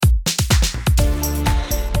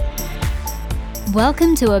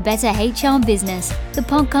Welcome to A Better HR Business, the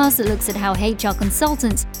podcast that looks at how HR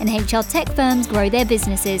consultants and HR tech firms grow their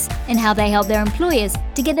businesses and how they help their employers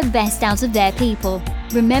to get the best out of their people.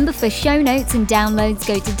 Remember, for show notes and downloads,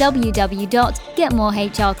 go to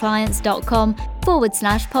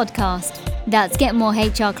www.getmorehrclients.com/podcast. That's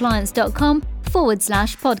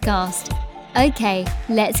getmorehrclients.com/podcast. Okay,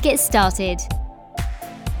 let's get started.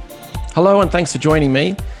 Hello and thanks for joining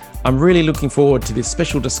me. I'm really looking forward to this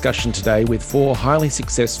special discussion today with four highly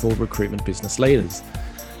successful recruitment business leaders.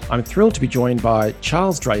 I'm thrilled to be joined by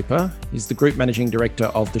Charles Draper, he's the Group Managing Director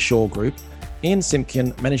of the Shaw Group, Ian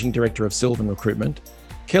Simpkin, Managing Director of Sylvan Recruitment,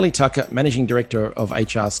 Kelly Tucker, Managing Director of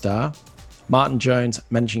HR Star, Martin Jones,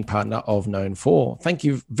 Managing Partner of Known4. Thank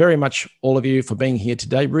you very much, all of you, for being here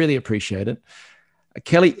today. Really appreciate it.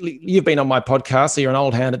 Kelly, you've been on my podcast, so you're an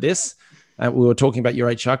old hand at this. We were talking about your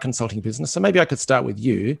HR consulting business. So maybe I could start with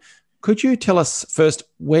you. Could you tell us first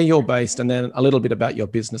where you're based and then a little bit about your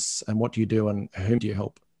business and what do you do and whom do you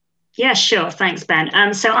help? Yeah, sure. Thanks,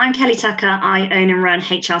 Ben. So I'm Kelly Tucker. I own and run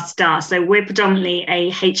HR Star. So we're predominantly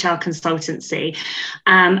a HR consultancy,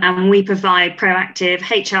 and we provide proactive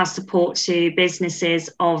HR support to businesses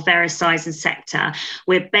of various size and sector.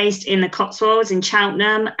 We're based in the Cotswolds in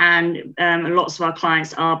Cheltenham, and lots of our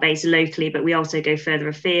clients are based locally, but we also go further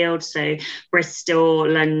afield. So Bristol,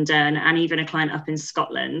 London, and even a client up in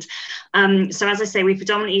Scotland. So as I say, we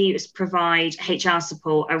predominantly provide HR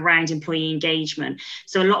support around employee engagement.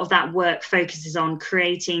 So a lot of that work focuses on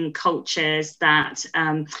creating cultures that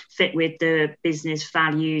fit with the business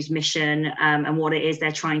values, mission, and what it is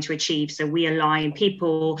they're trying to achieve. So we align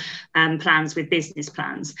people plans with business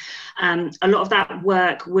plans. A lot of that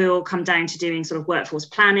work will come down to doing sort of workforce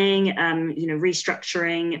planning,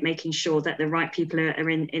 restructuring, making sure that the right people are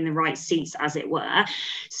in the right seats, as it were.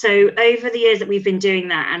 So over the years that we've been doing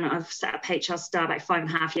that, and I've set up HR Star about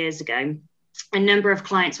 5.5 years ago, a number of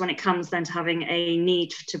clients, when it comes then to having a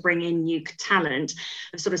need to bring in new talent,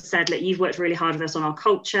 have sort of said, look, you've worked really hard with us on our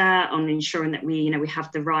culture, on ensuring that we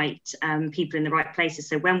have the right people in the right places.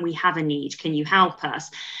 So when we have a need, can you help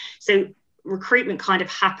us? So recruitment kind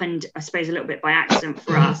of happened, I suppose, a little bit by accident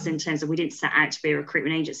for us, in terms of we didn't set out to be a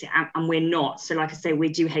recruitment agency, and we're not. So like I say, we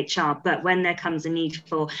do HR, but when there comes a need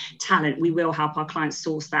for talent, we will help our clients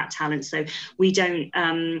source that talent. So we don't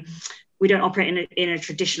operate in a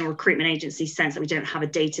traditional recruitment agency sense, that we don't have a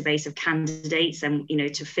database of candidates and,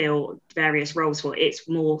 to fill various roles for. It's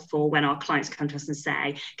more for when our clients come to us and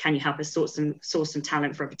say, can you help us source some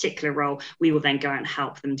talent for a particular role? We will then go out and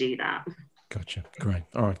help them do that. Gotcha. Great.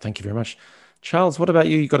 All right. Thank you very much. Charles, what about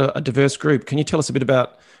you? You've got a diverse group. Can you tell us a bit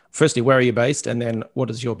about, firstly, where are you based? And then what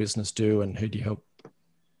does your business do and who do you help?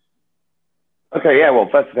 Okay, yeah, well,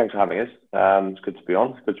 firstly, thanks for having us. It's good to be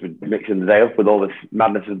on. It's good to be mixing the day up with all this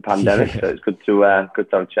madness of the pandemic. So it's good to have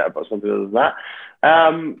a chat about something other than that.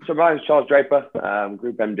 So my name's Charles Draper,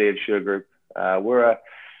 Group MD of Shaw Group. We're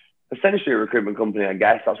essentially a recruitment company, I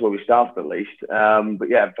guess. That's where we started, at least. But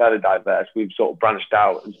yeah, fairly diverse. We've sort of branched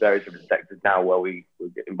out into various different sectors now, where we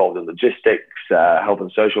get involved in logistics, health and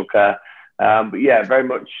social care. But yeah, very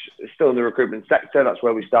much still in the recruitment sector. That's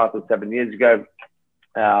where we started 7 years ago.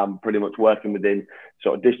 Pretty much working within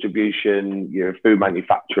sort of distribution, food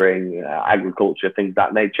manufacturing, agriculture, things of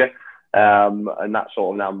that nature. And that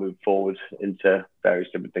sort of now moved forward into various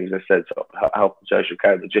different things. I said, sort of health and social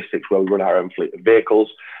care, logistics, where we run our own fleet of vehicles,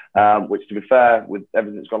 which, to be fair, with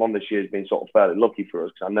everything that's gone on this year, has been sort of fairly lucky for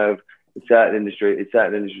us, because I know in certain industries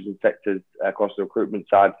and sectors across the recruitment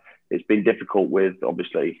side, it's been difficult with,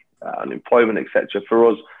 obviously, unemployment, etc. For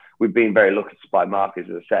us, we've been very lucky to supply markets,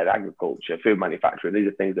 as I said, agriculture, food manufacturing. These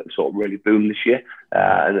are things that sort of really boomed this year,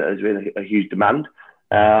 and there's been a huge demand.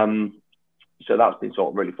 So that's been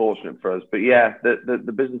sort of really fortunate for us. But yeah,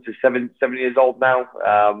 the business is seven years old now.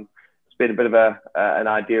 It's been a bit of an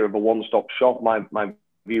idea of a one-stop shop. My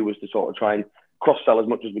view was to sort of try and cross-sell as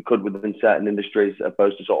much as we could within certain industries, as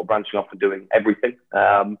opposed to sort of branching off and doing everything.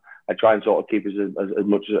 I try and sort of keep us as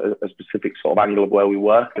much a specific sort of angle of where we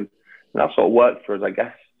work, and that sort of worked for us, I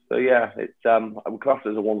guess. So yeah, it's we class it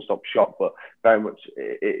as a one-stop shop, but very much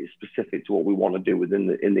it's specific to what we want to do within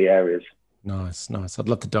the areas. Nice. I'd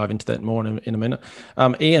love to dive into that more in a minute.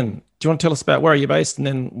 Ian, do you want to tell us about where are you based, and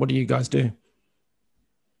then what do you guys do?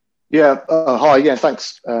 Yeah. Hi. Yeah.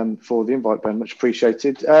 Thanks for the invite, Ben. Much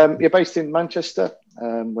appreciated. You're based in Manchester.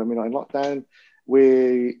 When we're not in lockdown,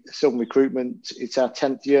 we're Sylvan Recruitment. It's our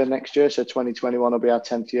 10th year next year, so 2021 will be our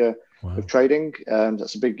 10th year of trading.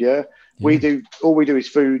 That's a big year. Yeah. All we do is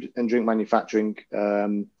food and drink manufacturing,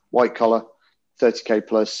 white collar, 30k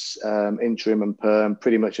plus, interim and perm,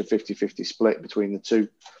 pretty much a 50-50 split between the two.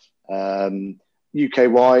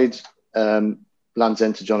 UK wide, Land's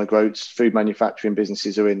End to John O'Groats. Food manufacturing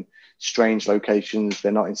businesses are in strange locations.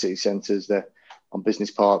 They're not in city centres. They're on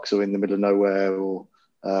business parks or in the middle of nowhere, or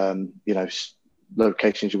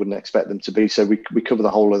locations you wouldn't expect them to be. So we cover the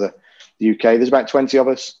whole of the UK. There's about 20 of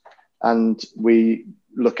us, and we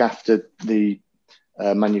look after the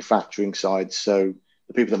manufacturing side. So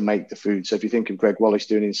the people that make the food. So if you think of Greg Wallace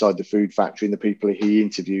doing inside the food factory and the people he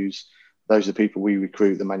interviews, those are the people we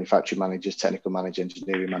recruit: the manufacturing managers, technical managers,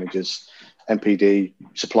 engineering managers, MPD,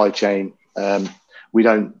 supply chain. We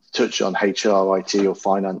don't touch on HR, IT, or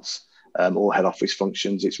finance, or head office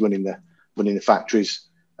functions. It's running the factories.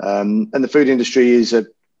 And the food industry is I've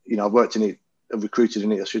worked in it, I've recruited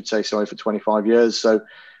in it, I should say, for 25 years. So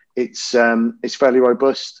it's fairly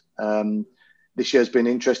robust. This year's been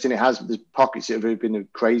interesting. There's pockets that have been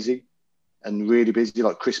crazy and really busy,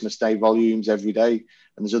 like Christmas Day volumes every day.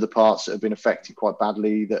 And there's other parts that have been affected quite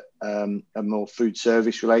badly that are more food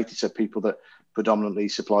service related. So people that predominantly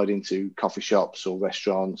supplied into coffee shops or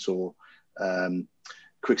restaurants or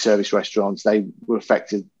quick service restaurants, they were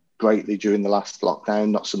affected greatly during the last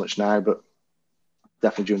lockdown. Not so much now, but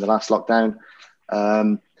definitely during the last lockdown.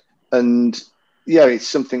 It's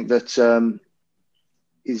something that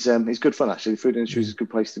is good fun, actually. The food industry is a good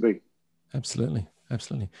place to be. Absolutely.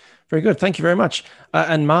 Very good. Thank you very much.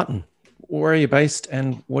 And Martin, where are you based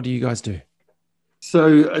and what do you guys do?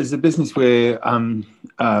 So as a business, we're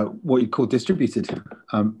what you call distributed.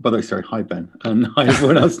 By the way, sorry, hi Ben, and hi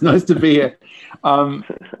everyone else. Nice to be here.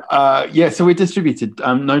 So we're distributed.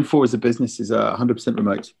 Known for as a business is 100%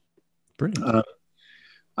 remote. Brilliant.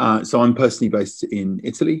 So I'm personally based in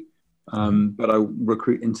Italy, but I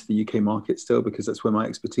recruit into the UK market still because that's where my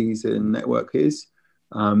expertise and network is.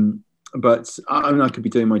 But I could be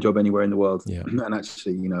doing my job anywhere in the world. Yeah. And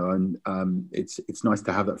actually, it's nice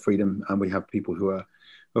to have that freedom. And we have people who are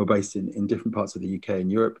based in different parts of the UK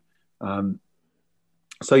and Europe.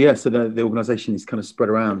 So the organisation is kind of spread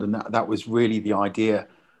around, and that was really the idea.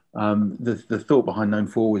 The thought behind Known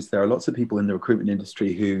For was there are lots of people in the recruitment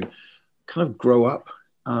industry who kind of grow up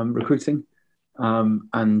recruiting.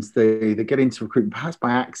 And they get into recruitment perhaps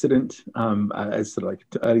by accident as sort of like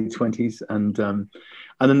early 20s,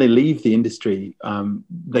 and then they leave the industry.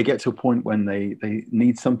 They get to a point when they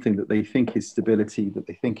need something that they think is stability, that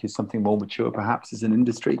they think is something more mature perhaps as an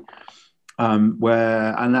industry, and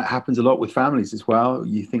that happens a lot with families as well.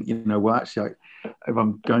 You think, actually, if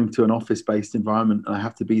I'm going to an office-based environment and I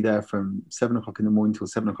have to be there from 7 o'clock in the morning till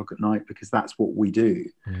 7 o'clock at night because that's what we do,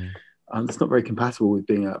 it's not very compatible with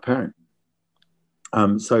being a parent.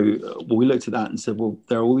 We looked at that and said, well,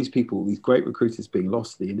 there are all these people, these great recruiters being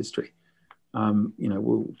lost to the industry.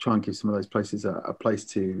 We'll try and give some of those places a place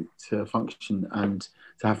to function and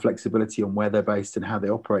to have flexibility on where they're based and how they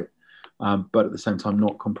operate, but at the same time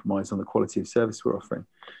not compromise on the quality of service we're offering.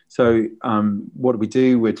 So what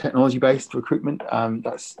do? We're technology-based recruitment.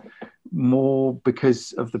 That's more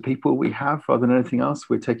because of the people we have rather than anything else.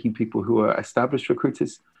 We're taking people who are established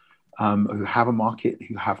recruiters, who have a market,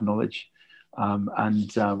 who have knowledge,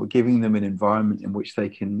 and we're giving them an environment in which they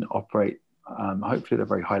can operate, hopefully at a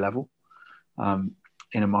very high level,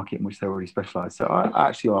 in a market in which they're already specialised. So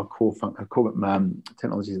our core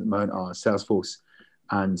technologies at the moment are Salesforce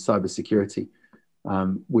and cybersecurity,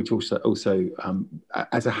 which also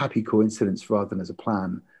as a happy coincidence rather than as a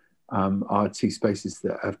plan, are two spaces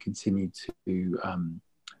that have continued to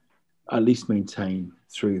at least maintain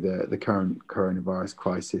through the current coronavirus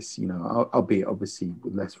crisis, albeit obviously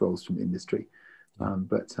with less roles from the industry. But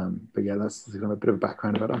that's kind of a bit of a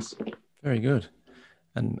background about us. Very good.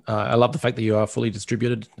 And I love the fact that you are fully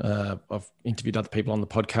distributed. I've interviewed other people on the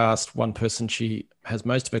podcast. One person, she has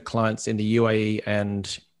most of her clients in the UAE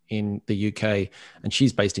and in the UK, and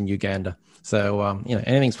she's based in Uganda. So,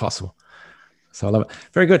 anything's possible. So I love it.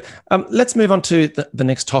 Very good. Let's move on to the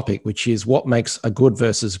next topic, which is what makes a good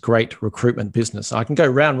versus great recruitment business. I can go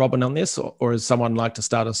round robin on this, or does someone like to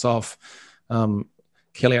start us off?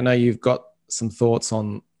 Kelly, I know you've got some thoughts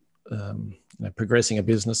on progressing a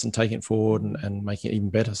business and taking it forward and making it even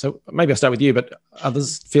better. So maybe I'll start with you, but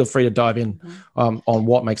others feel free to dive in on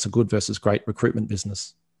what makes a good versus great recruitment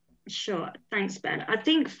business. Sure. Thanks, Ben. I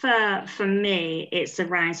think for me, it's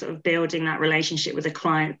around sort of building that relationship with a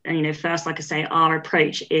client. And, first, like I say, our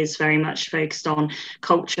approach is very much focused on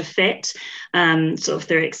culture fit, sort of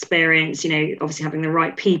through experience. Obviously having the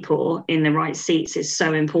right people in the right seats is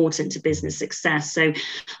so important to business success. So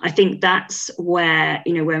I think that's where,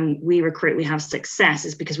 when we recruit, we have success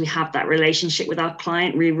is because we have that relationship with our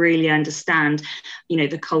client. We really understand,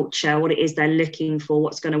 the culture, what it is they're looking for,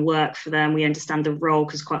 what's going to work for them. We understand the role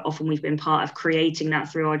because quite often we've been part of creating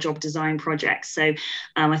that through our job design projects. So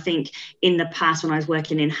I think in the past, when I was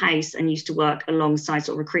working in-house and used to work alongside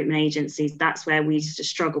sort of recruitment agencies, that's where we used to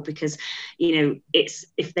struggle, because, it's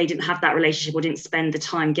if they didn't have that relationship or didn't spend the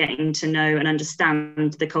time getting to know and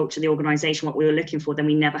understand the culture, the organisation, what we were looking for, then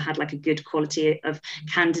we never had like a good quality of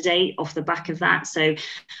candidate off the back of that. So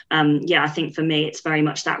I think for me, it's very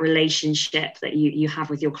much that relationship that you have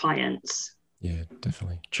with your clients. Yeah,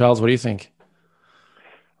 definitely. Charles, what do you think?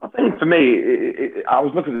 I think for me, I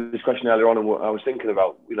was looking at this question earlier on, and I was thinking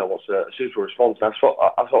about, what's a suitable response. And I sort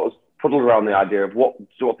of was puzzled around the idea of what's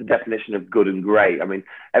the definition of good and great. I mean,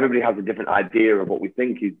 everybody has a different idea of what we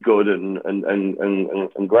think is good and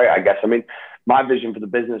great, I guess. I mean, my vision for the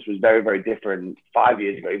business was very, very different 5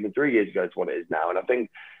 years ago, even 3 years ago, to what it is now. And I think,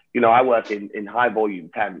 I work in high volume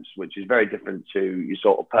temps, which is very different to your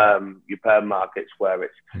sort of your perm markets, where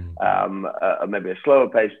it's maybe a slower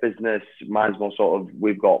paced business. Mine's more sort of,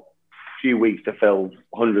 we've got a few weeks to fill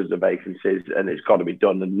hundreds of vacancies, and it's got to be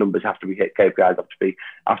done, and numbers have to be hit, KPIs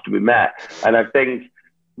have to be met. And I think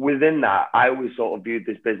within that, I always sort of viewed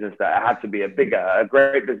this business that it had to be a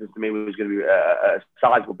great business to me was going to be a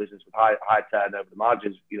sizable business with high turnover. The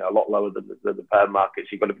margins, a lot lower than the perm markets.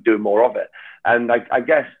 You've got to be doing more of it. And I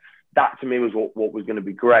guess that to me was what was going to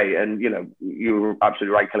be great. And, you were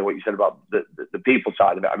absolutely right, Kelly, what you said about the people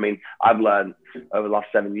side of it. I mean, I've learned over the last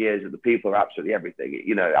 7 years that the people are absolutely everything.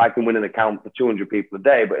 I can win an account for 200 people a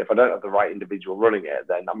day, but if I don't have the right individual running it,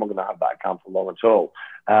 then I'm not going to have that account for long at all.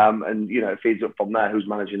 And, it feeds up from there. Who's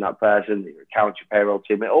managing that person, your account, your payroll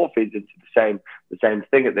team, it all feeds into the same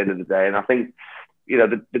thing at the end of the day. And I think,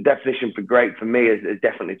 the definition for great for me has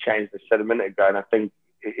definitely changed, as I said a minute ago. And I think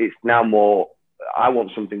it's now more, I want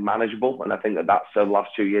something manageable. And I think that's the last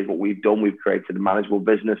 2 years what we've done. We've created a manageable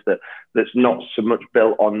business that's not so much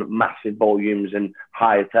built on massive volumes and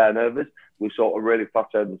higher turnovers. We've sort of really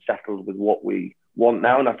plateaued and settled with what we want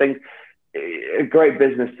now. And I think a great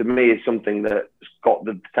business to me is something that's got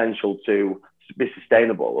the potential to be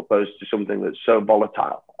sustainable, opposed to something that's so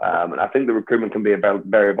volatile. And I think the recruitment can be a very,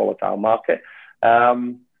 very volatile market.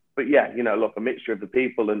 But yeah, look, a mixture of the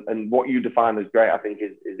people and what you define as great, I think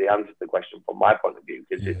is the answer to the question from my point of view,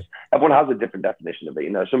 because everyone has a different definition of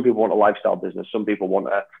it. Some people want a lifestyle business, some people want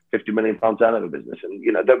a £50 million turnover business, and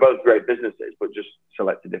they're both great businesses, but just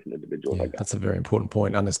select a different individual. Yeah, that's a very important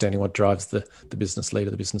point, understanding what drives the business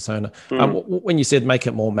leader, the business owner. When you said make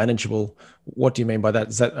it more manageable, what do you mean by that?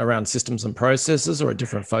 Is that around systems and processes, or a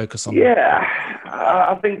different focus on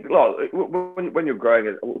I think, look, when you're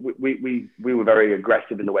growing, we were very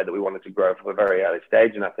aggressive in the way that we wanted to grow from a very early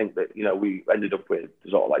stage. And I think that, we ended up with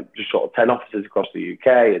sort of 10 offices across the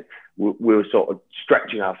UK. And we were sort of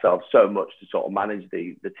stretching ourselves so much to sort of manage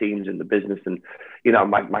the teams in the business. And,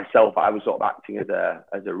 myself, I was sort of acting as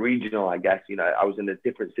a regional, I guess. I was in a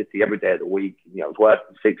different city every day of the week. I was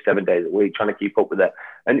working 6-7 days a week, trying to keep up with it.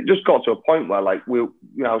 And it just got to a point where, I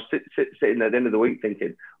was sitting at the end of the week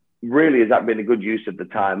thinking, really, has that been a good use of the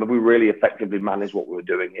time? Have we really effectively managed what we were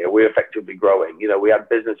doing here? We're effectively growing. We had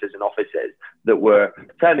businesses and offices that were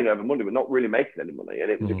turning over money, but not really making any money.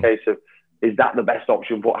 And it was a case of, is that the best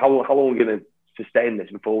option? For how long are we going to sustain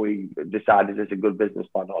this before we decide is this a good business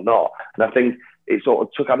plan or not? And I think it sort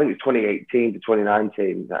of took, I think it's 2018 to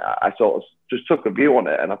 2019, I sort of just took a view on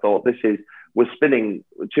it. And I thought, we're spinning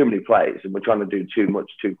too many plates and we're trying to do too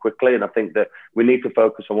much too quickly. And I think that we need to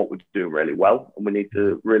focus on what we're doing really well, and we need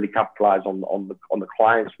to really capitalize on the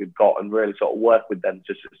clients we've got and really sort of work with them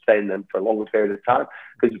to sustain them for a longer period of time.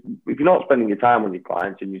 Because if you're not spending your time on your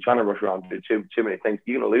clients and you're trying to rush around and do too many things,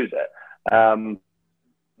 you're going to lose it.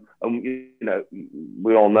 And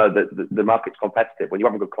we all know that the market's competitive. When you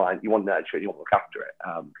have a good client, you want to nurture it, you want to look after it.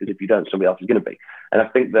 Because if you don't, somebody else is going to be. And I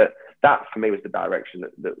think that for me was the direction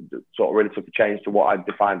that sort of really took a change to what I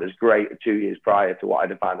defined as great 2 years prior to what I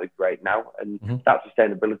defined as great now. And that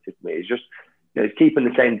sustainability for me is just, it's keeping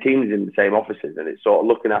the same teams in the same offices, and it's sort of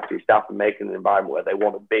looking after your staff and making an environment where they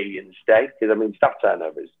want to be and stay. Because staff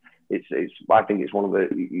turnover I think it's one of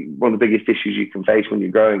the biggest issues you can face when you're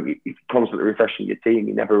growing. You're constantly refreshing your team.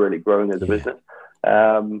 You're never really growing as a business.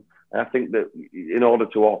 And I think that in order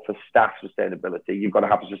to offer staff sustainability, you've got to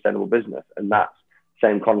have a sustainable business, and that's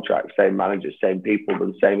same contracts, same managers, same people,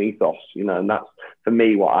 and same ethos. And that's for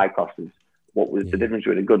me what I class as what was the difference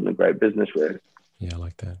between a good and a great business, really. Yeah, I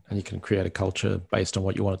like that. And you can create a culture based on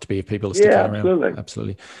what you want it to be if people are sticking around.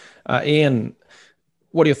 Absolutely. Ian,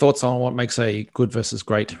 what are your thoughts on what makes a good versus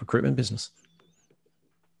great recruitment business?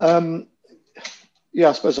 I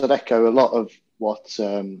suppose I'd echo a lot of what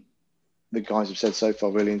the guys have said so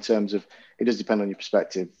far, really, in terms of it does depend on your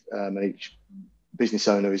perspective. And each business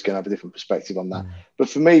owner is going to have a different perspective on that. But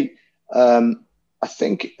for me, I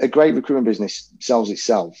think a great recruitment business sells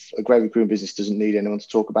itself. A great recruitment business doesn't need anyone to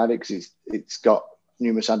talk about it because it's got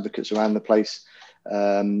numerous advocates around the place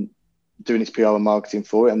doing its PR and marketing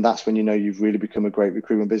for it. And that's when you know you've really become a great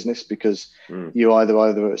recruitment business, because you're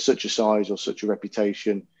either at such a size or such a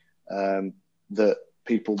reputation that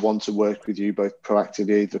people want to work with you both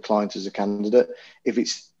proactively, the client as a candidate. If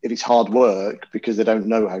it's hard work because they don't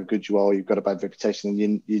know how good you are, you've got a bad reputation,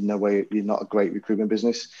 and you know where you're not a great recruitment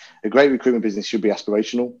business. A great recruitment business should be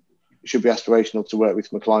aspirational. It should be aspirational to work with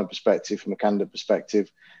from a client perspective, from a candidate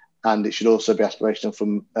perspective, and it should also be aspirational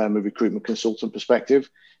from a recruitment consultant perspective.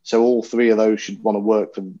 So all three of those should want to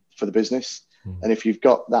work for the business. And if you've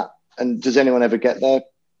got that, and does anyone ever get there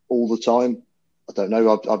all the time? I don't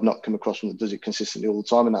know. I've not come across one that does it consistently all the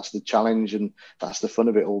time, and that's the challenge and that's the fun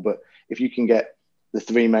of it all. But if you can get the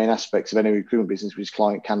three main aspects of any recruitment business, which is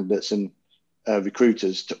client, candidates, and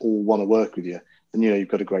recruiters, to all want to work with you, then you know you've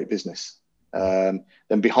got a great business. Then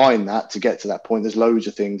behind that, to get to that point, there's loads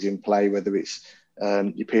of things in play, whether it's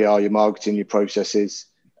your PR, your marketing, your processes,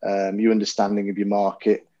 your understanding of your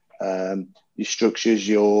market, your structures,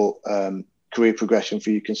 your career progression for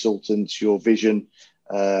your consultants, your vision,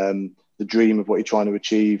 the dream of what you're trying to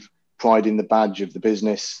achieve, pride in the badge of the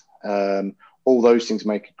business. All those things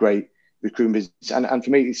make a great recruitment business. And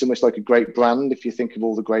for me, it's almost like a great brand. If you think of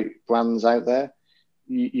all the great brands out there,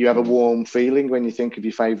 you have a warm feeling when you think of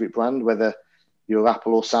your favorite brand, whether you're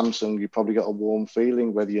Apple or Samsung, you've probably got a warm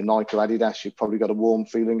feeling. Whether you're Nike or Adidas, you've probably got a warm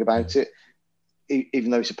feeling about it.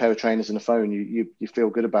 Even though it's a pair of trainers and a phone, you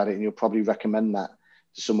feel good about it, and you'll probably recommend that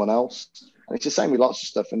to someone else. And it's the same with lots of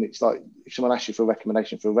stuff. And it's like, if someone asks you for a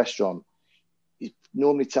recommendation for a restaurant, you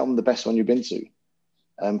normally tell them the best one you've been to,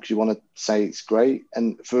 because you want to say it's great.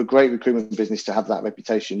 And for a great recruitment business to have that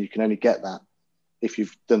reputation, you can only get that if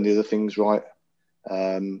you've done the other things right.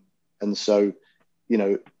 And so, you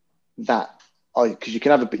know, because you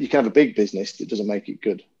can have a big business that doesn't make it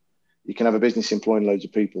good. You can have a business employing loads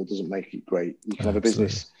of people, doesn't make it great. You can have a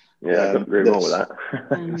business. Yeah, I couldn't agree more with that.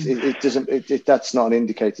 it doesn't. That's not an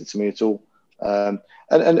indicator to me at all.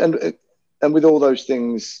 And with all those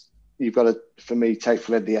things, you've got to, for me, take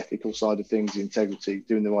for the ethical side of things, the integrity,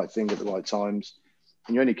 doing the right thing at the right times,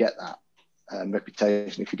 and you only get that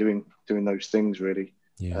reputation if you're doing those things, really.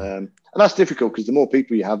 And that's difficult, because the more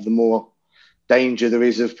people you have, the more danger there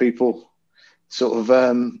is of people sort of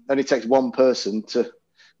only takes one person to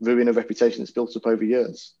ruin a reputation that's built up over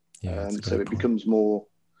years. So it becomes more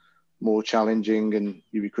challenging, and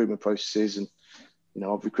your recruitment processes. And you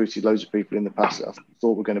know, I've recruited loads of people in the past that I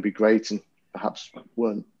thought were going to be great and perhaps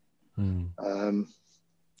weren't.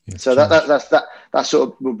 So that sort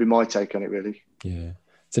of would be my take on it, really. Yeah,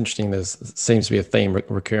 it's interesting. There seems to be a theme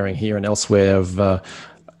recurring here and elsewhere of there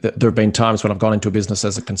have been times when I've gone into a business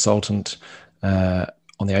as a consultant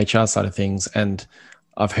on the HR side of things, and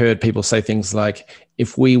I've heard people say things like,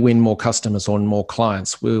 if we win more customers or more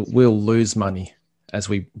clients, we'll lose money as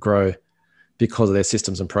we grow because of their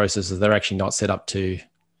systems and processes. They're actually not set up to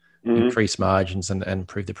increase margins and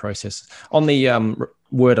improve the process. On the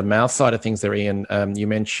word of mouth side of things there, Ian, you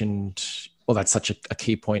mentioned, well, that's such a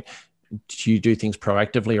key point. Do you do things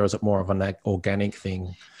proactively, or is it more of an organic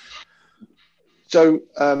thing? So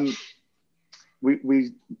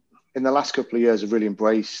we in the last couple of years have really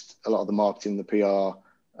embraced a lot of the marketing, the PR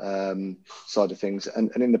side of things.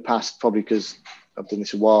 And in the past, probably because I've done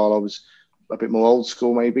this a while, I was a bit more old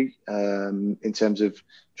school maybe in terms of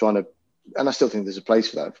trying to, and I still think there's a place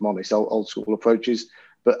for that, if I'm honest, old school approaches.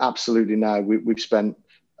 But absolutely now we've spent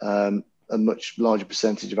a much larger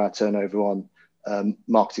percentage of our turnover on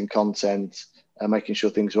marketing content, making sure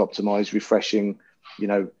things are optimized, refreshing, you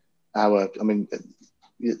know, at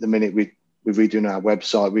the minute we're redoing our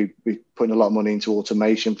website. We're putting a lot of money into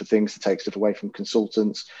automation for things to take stuff away from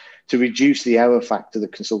consultants, to reduce the error factor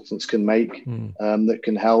that consultants can make, that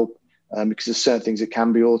can help, because there's certain things that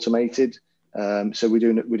can be automated. So we're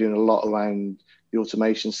doing a lot around the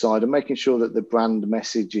automation side and making sure that the brand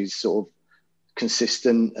message is sort of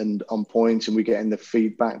consistent and on point, and we're getting the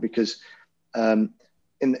feedback, because in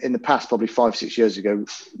the past, probably 5-6 years ago,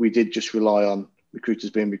 we did just rely on recruiters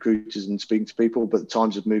being recruiters and speaking to people, but the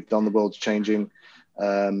times have moved on, the world's changing,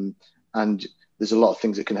 and there's a lot of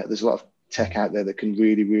things that can help. There's a lot of tech out there that can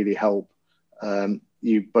really, really help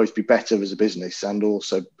you both be better as a business and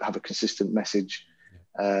also have a consistent message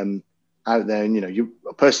out there. And, you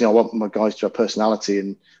know, personally, I want my guys to have personality,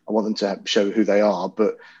 and I want them to show who they are,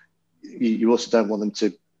 but you also don't want them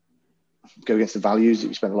to go against the values that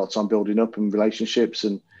you spend a lot of time building up, and relationships,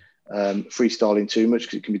 and freestyling too much,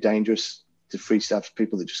 because it can be dangerous to freestyle for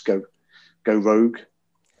people that just go rogue.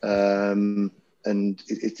 And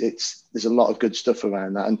there's a lot of good stuff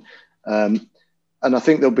around that. And And I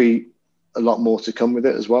think there'll be a lot more to come with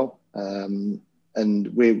it as well. And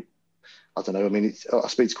I don't know. I mean, I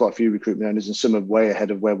speak to quite a few recruitment owners, and some are way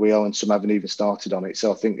ahead of where we are, and some haven't even started on it.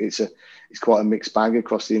 So I think it's quite a mixed bag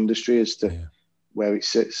across the industry as to where it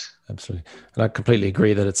sits. Absolutely, and I completely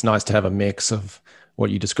agree that it's nice to have a mix of what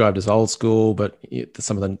you described as old school, but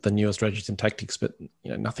some of the newer strategies and tactics. But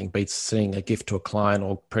nothing beats sending a gift to a client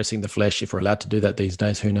or pressing the flesh, if we're allowed to do that these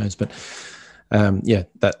days. Who knows? But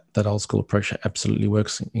that old school approach absolutely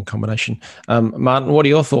works in combination. Martin, what are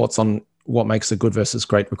your thoughts on what makes a good versus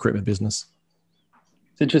great recruitment business?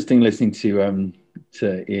 It's interesting listening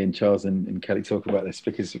to Ian, Charles, and Kelly talk about this,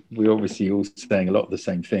 because we're obviously all saying a lot of the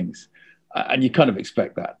same things, and you kind of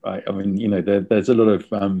expect that, right? I mean, there's a lot of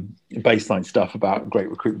baseline stuff about great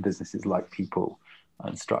recruitment businesses, like people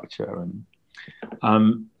and structure,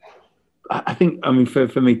 and I think, I mean,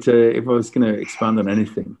 for me to, if I was going to expand on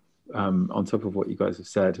anything on top of what you guys have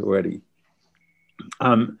said already,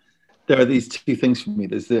 there are these two things for me.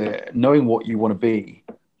 There's the knowing what you want to be,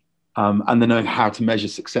 and then knowing how to measure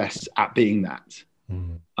success at being that.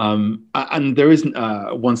 And there isn't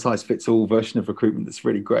a one size fits all version of recruitment that's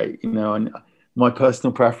really great, and my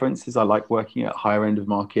personal preference is I like working at higher end of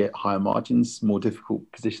market, higher margins, more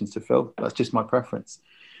difficult positions to fill. That's just my preference.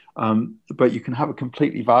 But you can have a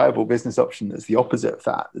completely viable business option that's the opposite of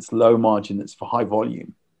that, that's low margin, that's for high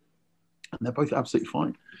volume. And they're both absolutely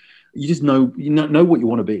fine. You just know what you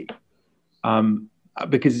want to be.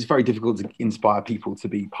 Because it's very difficult to inspire people to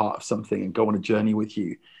be part of something and go on a journey with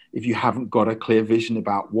you if you haven't got a clear vision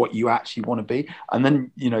about what you actually want to be. And then,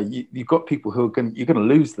 you've got people who you're going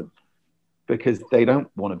to lose them because they don't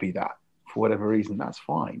want to be that for whatever reason. That's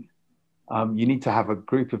fine. You need to have a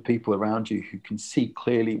group of people around you who can see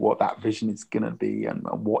clearly what that vision is going to be, and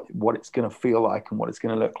what it's going to feel like, and what it's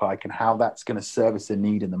going to look like, and how that's going to service a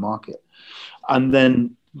need in the market. And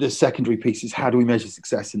then the secondary piece is, how do we measure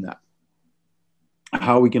success in that?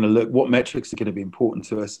 How are we going to look? What metrics are going to be important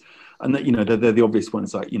to us? And that, they're the obvious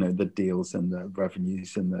ones, like, the deals and the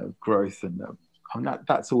revenues and the growth, and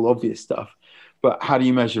that's all obvious stuff. But how do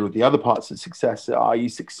you measure the other parts of success? Are you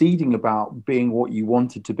succeeding about being what you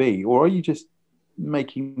wanted to be, or are you just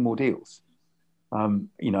making more deals? And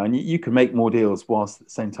you can make more deals whilst at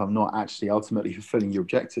the same time not actually ultimately fulfilling your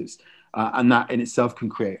objectives. And that in itself can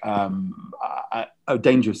create a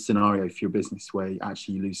dangerous scenario for your business, where you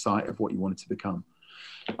actually lose sight of what you want it to become.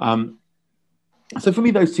 So for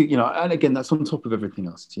me, those two, and again, that's on top of everything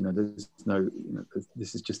else. There's no,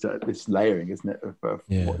 this is just this layering, isn't it, of what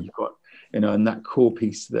you've got, and that core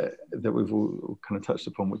piece that we've all kind of touched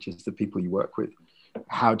upon, which is the people you work with.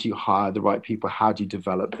 How do you hire the right people? How do you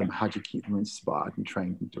develop them? How do you keep them inspired and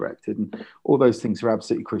trained and directed? And all those things are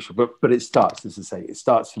absolutely crucial. But it starts, as I say, it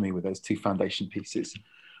starts for me with those two foundation pieces.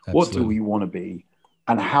 Absolutely. What do we want to be,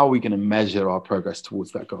 and how are we going to measure our progress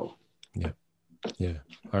towards that goal? Yeah,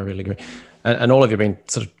 I really agree. And all of you have been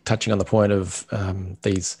sort of touching on the point of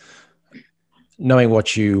these, knowing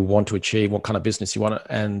what you want to achieve, what kind of business you want,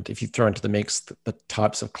 and if you throw into the mix the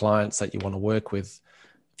types of clients that you want to work with,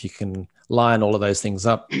 if you can line all of those things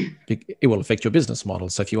up, it will affect your business model.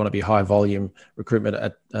 So if you want to be high volume recruitment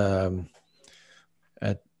at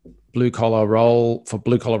blue collar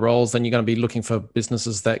roles, then you're going to be looking for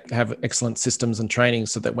businesses that have excellent systems and training,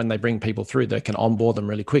 so that when they bring people through, they can onboard them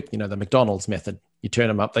really quick. The McDonald's method, you turn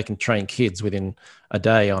them up, they can train kids within a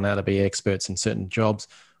day on how to be experts in certain jobs.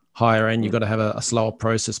 Higher end, you've got to have a slower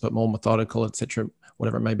process, but more methodical, etc.,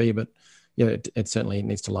 whatever it may be. But it certainly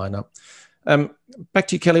needs to line up. Back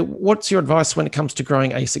to you, Kelly. What's your advice when it comes to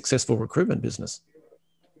growing a successful recruitment business?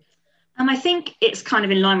 I think it's kind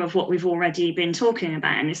of in line with what we've already been talking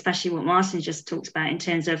about, and especially what Martin just talked about in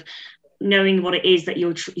terms of knowing what it is that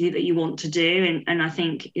you want to do. And I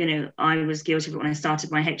think, I was guilty of it when I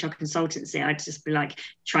started my HR consultancy. I'd just be like,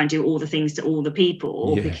 try and do all the things to all the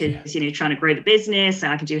people because, trying to grow the business so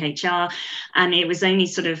I can do HR. And it was only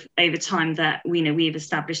sort of over time that, we've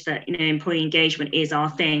established that, employee engagement is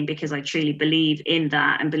our thing, because I truly believe in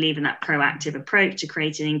that and believe in that proactive approach to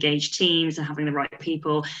creating engaged teams and having the right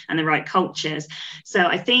people and the right cultures. So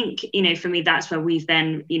I think, for me, that's where we've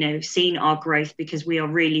then, seen our growth, because we are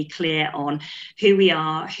really clear on who we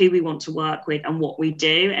are, who we want to work with, and what we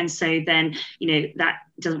do. And so then, that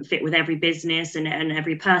doesn't fit with every business and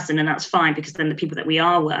every person, and that's fine, because then the people that we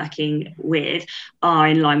are working with are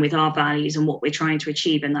in line with our values and what we're trying to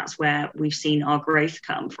achieve, and that's where we've seen our growth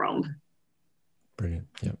come from. Brilliant.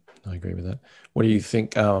 Yeah, I agree with that. What do you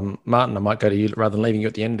think, Martin? I might go to you rather than leaving you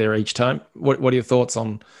at the end there each time. What are your thoughts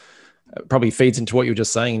on, probably feeds into what you were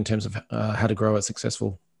just saying in terms of how to grow a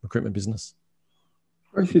successful recruitment business?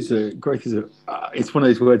 Growth is it's one of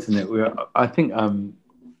those words, isn't it? I think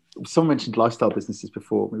someone mentioned lifestyle businesses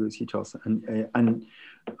before, maybe it was you, Charles, and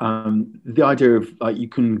the idea of like you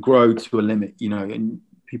can grow to a limit, you know, and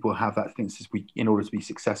people have that thing that says in order to be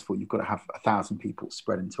successful, you've got to have 1,000 people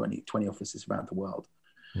spread in 20 offices around the world.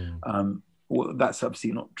 Well, that's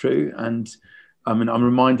absolutely not true. And I mean, I'm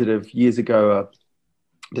reminded of years ago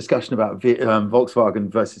a discussion about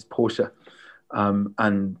Volkswagen versus Porsche,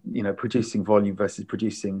 and you know, producing volume versus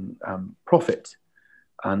producing profit.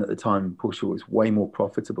 And at the time, Porsche was way more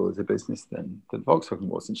profitable as a business than Volkswagen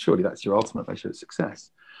was. And surely that's your ultimate measure of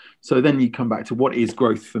success. So then you come back to what is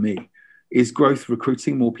growth for me? Is growth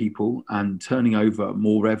recruiting more people and turning over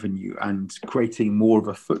more revenue and creating more of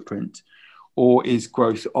a footprint? Or is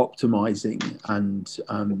growth optimizing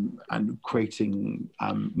and creating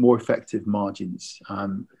more effective margins?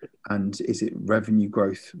 And is it revenue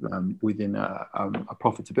growth within a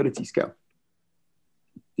profitability scale?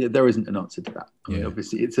 There isn't an answer to that. I mean,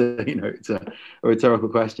 obviously, it's a rhetorical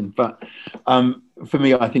question. But for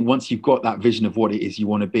me, I think once you've got that vision of what it is you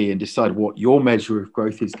want to be and decide what your measure of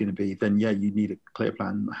growth is going to be, then you need a clear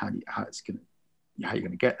plan how you're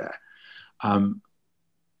going to get there.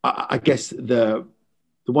 I guess the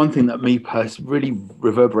one thing that really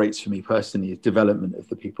reverberates for me personally is development of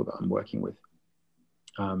the people that I'm working with.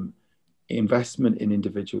 Investment in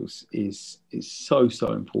individuals is so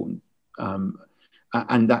important.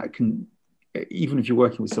 And that can, even if you're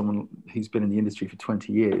working with someone who's been in the industry for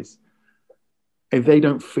 20 years, if they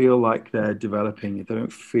don't feel like they're developing, if they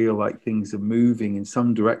don't feel like things are moving in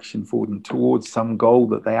some direction forward and towards some goal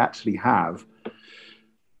that they actually have,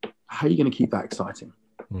 how are you going to keep that exciting?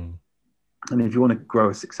 And if you want to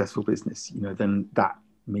grow a successful business, you know, then that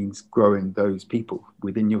means growing those people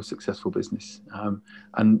within your successful business.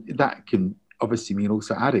 And that can obviously mean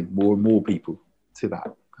also adding more and more people to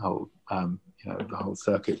that whole the whole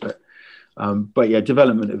circuit, but yeah,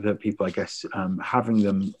 development of the people, I guess, having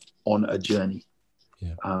them on a journey.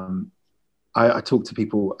 I talk to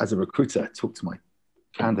people as a recruiter, talk to my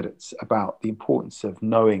candidates about the importance of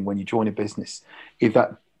knowing when you join a business, if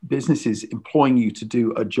that business is employing you to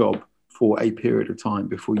do a job for a period of time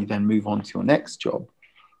before you then move on to your next job,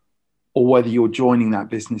 or whether you're joining that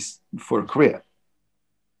business for a career.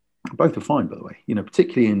 Both are fine, by the way, you know,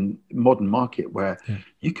 particularly in modern market where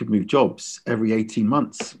you could move jobs every 18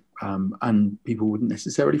 months and people wouldn't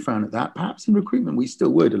necessarily frown at that. Perhaps in recruitment, we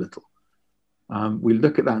still would a little. We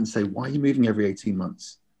look at that and say, why are you moving every 18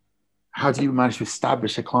 months? How do you manage to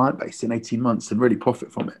establish a client base in 18 months and really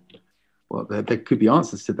profit from it? Well, there could be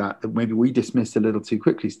answers to that maybe we dismiss a little too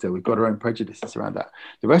quickly still. We've got our own prejudices around that.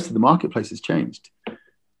 The rest of the marketplace has changed.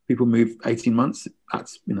 People move 18 months,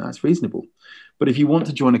 that's reasonable. But if you want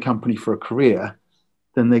to join a company for a career,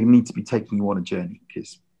 then they need to be taking you on a journey,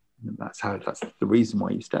 because that's the reason why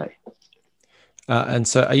you stay. And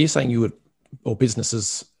so are you saying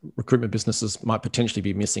recruitment businesses might potentially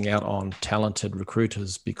be missing out on talented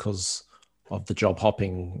recruiters because of the job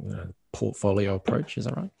hopping portfolio approach? Is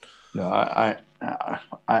that right? No,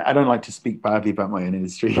 I don't like to speak badly about my own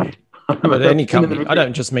industry. But any company, I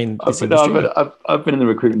don't just mean this industry. I've been in the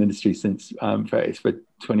recruitment industry since for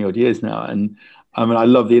 20 odd years now. And I mean, I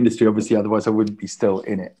love the industry, obviously, otherwise I wouldn't be still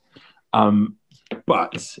in it.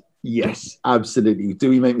 But yes, absolutely. Do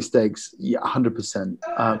we make mistakes? Yeah, 100%.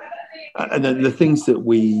 And then the things that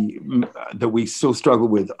we still struggle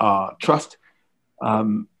with are trust,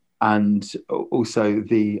 and also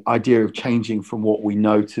the idea of changing from what we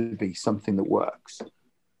know to be something that works.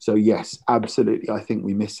 So yes, absolutely. I think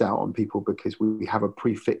we miss out on people because we have a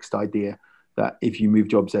prefixed idea that if you move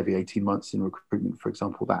jobs every 18 months in recruitment, for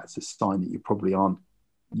example, that's a sign that you probably aren't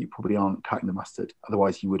cutting the mustard.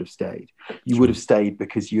 Otherwise, you would have stayed. You would have stayed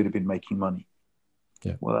because you would have been making money.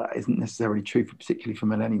 Yeah. Well, that isn't necessarily true, particularly for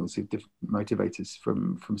millennials who have different motivators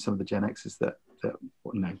from some of the Gen Xers that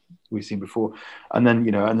we've seen before. And then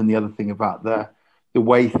the other thing about the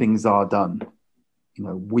way things are done.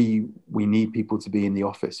 We need people to be in the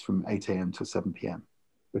office from 8 a.m. to 7 p.m.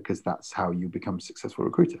 because that's how you become a successful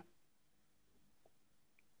recruiter.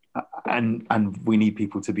 And we need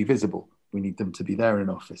people to be visible. We need them to be there in an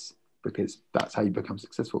office because that's how you become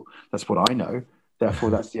successful. That's what I know. Therefore,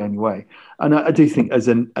 that's the only way. And I do think as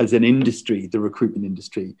an industry, the recruitment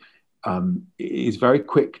industry is very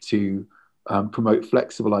quick to promote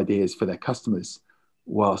flexible ideas for their customers,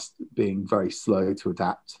 whilst being very slow to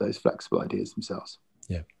adapt to those flexible ideas themselves.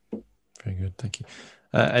 Yeah, very good. Thank you.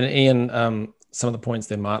 And Ian, some of the points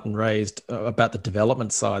that Martin raised about the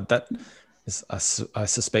development side, that is, I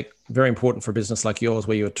suspect, very important for a business like yours,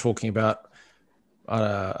 where you're talking about,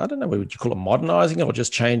 I don't know, would you call it modernizing it or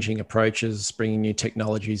just changing approaches, bringing new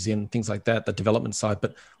technologies in, things like that, the development side.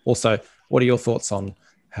 But also, what are your thoughts on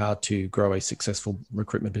how to grow a successful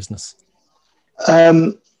recruitment business?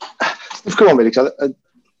 Difficult one, really, 'cause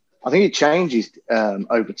I think it changes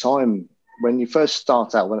over time. When you first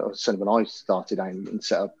start out, when I started out and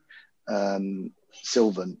set up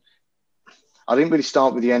Sylvan, I didn't really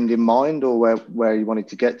start with the end in mind or where you wanted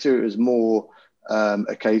to get to. It was more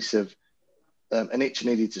a case of an itch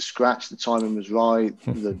needed to scratch. The timing was right.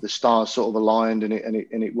 The stars sort of aligned, and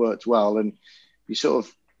it worked well. And you sort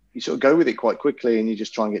of go with it quite quickly, and you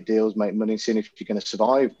just try and get deals, make money, seeing if you're going to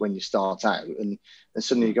survive when you start out. And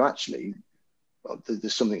suddenly you go, actually,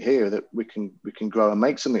 there's something here that we can grow and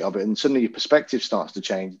make something of it. And suddenly your perspective starts to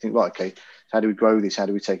change. You think, right, okay, how do we grow this? How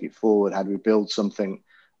do we take it forward? How do we build something?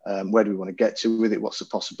 Where do we want to get to with it? What's the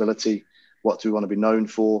possibility? What do we want to be known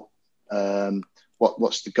for?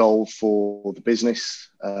 What's the goal for the business?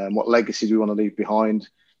 What legacy do we want to leave behind?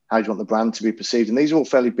 How do you want the brand to be perceived? And these are all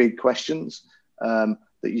fairly big questions that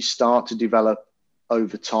you start to develop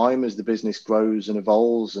over time as the business grows and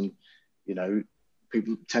evolves. And, you know,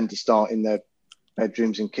 people tend to start in their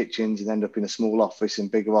bedrooms and kitchens and end up in a small office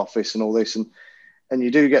and bigger office and all this. And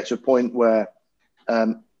you do get to a point where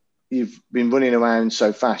you've been running around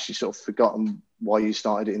so fast, you've sort of forgotten why you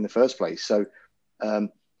started it in the first place. So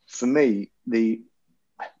for me, the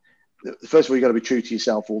first of all, you've got to be true to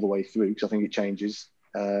yourself all the way through, because I think it changes.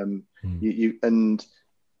 And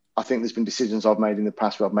I think there's been decisions I've made in the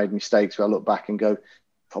past where I've made mistakes where I look back and go,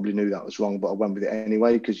 probably knew that was wrong, but I went with it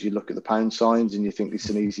anyway, because you look at the pound signs and you think it's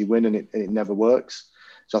an easy win, and it never works.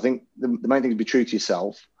 So I think the main thing is be true to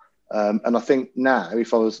yourself. And I think now,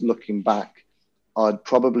 if I was looking back, I'd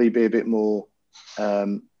probably be a bit more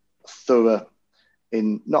thorough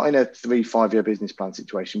not in a 3-5 year business plan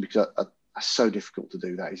situation, because it's so difficult to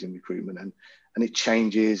do that is in recruitment, and it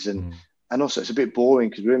changes, and also it's a bit boring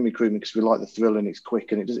because we're in recruitment because we like the thrill and it's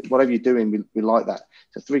quick, and it does, whatever you're doing, we like that.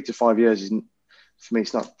 So 3 to 5 years isn't, for me,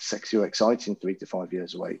 it's not sexy or exciting 3 to 5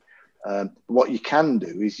 years away. What you can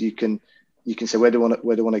do is you can say, where do I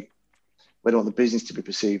want the business to be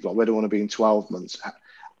perceived, like where do I want to be in 12 months,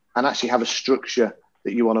 and actually have a structure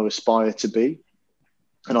that you want to aspire to be.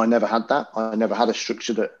 And I never had that. I never had a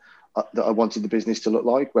structure that I wanted the business to look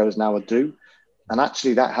like, whereas now I do. And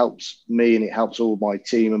actually that helps me, and it helps all my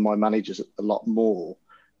team and my managers a lot more,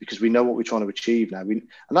 because we know what we're trying to achieve now. And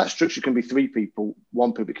that structure can be 3 people,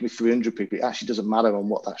 1 people, it can be 300 people. It actually doesn't matter on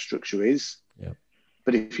what that structure is. Yeah.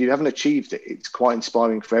 But if you haven't achieved it, it's quite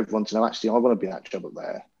inspiring for everyone to know, actually, I want to be that job up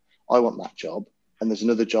there. I want that job. And there's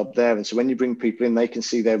another job there. And so when you bring people in, they can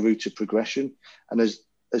see their route of progression. And as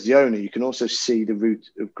the owner, you can also see the route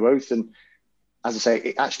of growth. And as I say,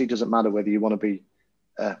 it actually doesn't matter whether you want to be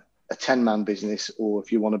a 10-man business, or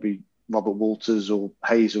if you want to be Robert Walters or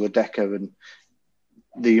Hayes or Adecco. And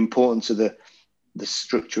the importance of the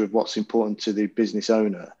structure of what's important to the business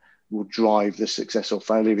owner will drive the success or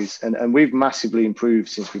failure. And we've massively improved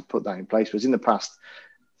since we put that in place. Whereas in the past,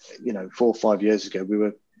 4 or 5 years ago, we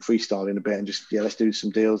were freestyling a bit and just, let's do some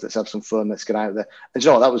deals, let's have some fun, let's get out there. And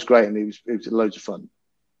that was great, and it was loads of fun.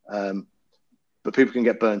 But people can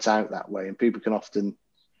get burnt out that way, and people can often,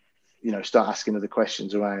 start asking other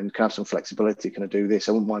questions around, can I have some flexibility? Can I do this?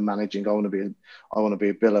 I wouldn't mind managing. I want to be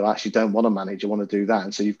a biller. I actually don't want to manage. I want to do that.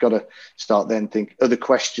 And so you've got to start then think other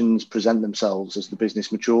questions present themselves as the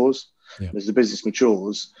business matures. Yeah. As the business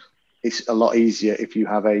matures, it's a lot easier if you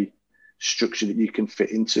have a structure that you can fit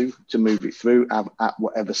into to move it through at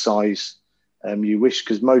whatever size you wish.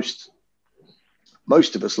 Because most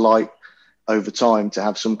of us like over time to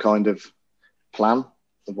have some kind of plan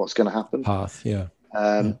of what's going to happen. Path, yeah.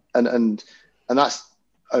 And that's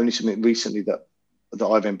only something recently that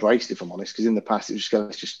I've embraced, if I'm honest, because in the past it was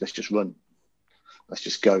just let's just run, let's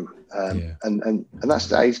just go, and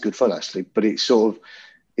that is good fun actually, but it's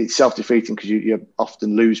self-defeating because you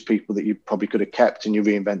often lose people that you probably could have kept, and you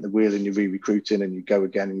reinvent the wheel and you re-recruiting and you go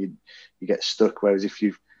again and you get stuck. Whereas if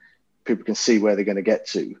people can see where they're going to get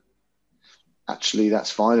to, actually that's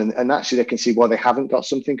fine, and actually they can see why they haven't got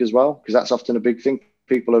something as well, because that's often a big thing.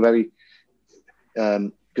 People are very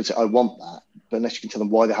could say, I want that, but unless you can tell them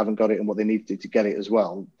why they haven't got it and what they need to get it as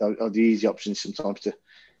well, are the easy options sometimes to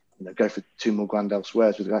go for 2 more grand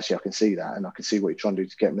elsewhere. But actually, I can see that, and I can see what you're trying to do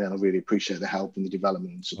to get me, and I really appreciate the help and the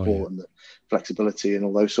development and support and the flexibility and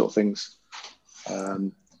all those sort of things.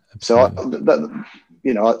 So,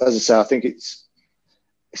 as I say, I think it's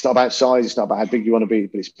not about size, it's not about how big you want to be,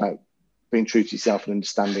 but it's about being true to yourself and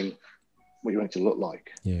understanding what you want it to look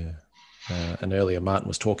like. Yeah. And earlier, Martin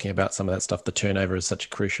was talking about some of that stuff. The turnover is such a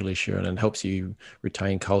crucial issue, and it helps you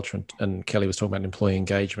retain culture. And Kelly was talking about employee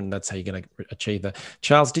engagement. That's how you're going to achieve that.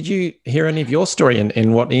 Charles, did you hear any of your story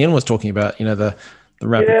in what Ian was talking about? The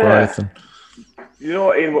rapid growth. You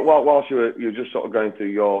know, Ian, whilst you're just sort of going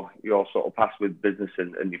through your sort of past with business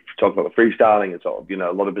and you talk about the freestyling and sort of, you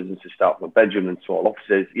know, a lot of businesses start from a bedroom and small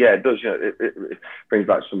offices. Yeah, it does. You know, it brings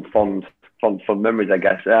back some fond memories, I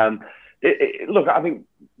guess. Look, I think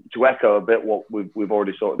to echo a bit what we've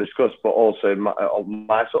already sort of discussed, but also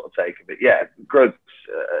my sort of take of it. Yeah, growth's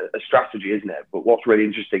a strategy, isn't it? But what's really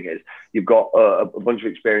interesting is you've got a bunch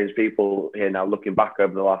of experienced people here now looking back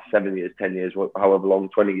over the last 7 years, 10 years, however long,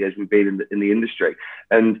 20 years we've been in the industry.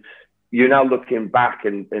 And you're now looking back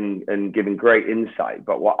and giving great insight.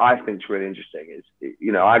 But what I think is really interesting is,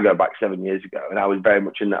 you know, I go back 7 years ago and I was very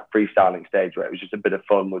much in that freestyling stage where it was just a bit of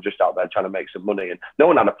fun. We're just out there trying to make some money and no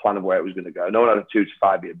one had a plan of where it was going to go. No one had a 2 to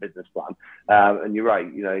 5 year business plan. And you're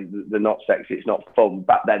right, you know, they're not sexy. It's not fun.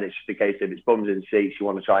 Back then, it's just a case of it's bums in seats. You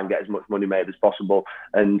want to try and get as much money made as possible.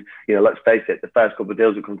 And, you know, let's face it, the first couple of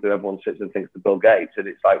deals that come through, everyone sits and thinks to Bill Gates and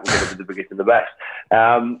it's like, we're going to be the biggest and the best.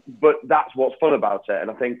 But that's what's fun about it.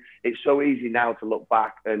 And I think it's so easy now to look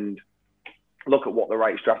back and look at what the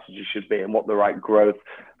right strategy should be and what the right growth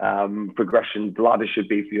progression ladder should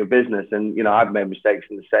be for your business. And, you know, I've made mistakes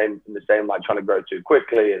in the same, like trying to grow too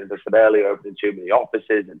quickly. And as I said earlier, opening too many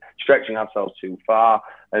offices and stretching ourselves too far.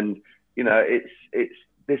 And, you know, it's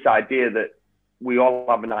this idea that we all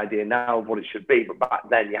have an idea now of what it should be, but back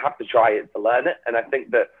then you have to try it to learn it. And I think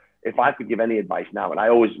that if I could give any advice now, and I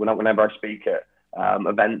always, whenever I speak at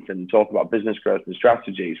events and talk about business growth and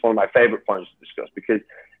strategy, it's one of my favorite points to discuss because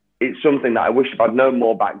it's something that I wish if I'd known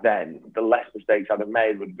more back then, the less mistakes I'd have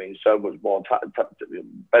made would have been so much more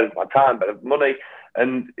better for my time, better for money.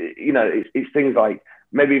 And, you know, it's things like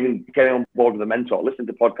maybe even getting on board with a mentor, listening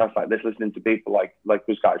to podcasts like this, listening to people like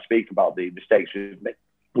this guy speak about the mistakes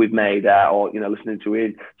we've made, or, you know, listening to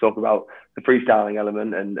Ian talk about the freestyling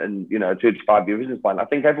element and you know, 2 to 5 year business plan. I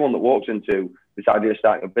think everyone that walks into this idea of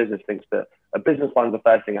starting a business thinks that a business plan is the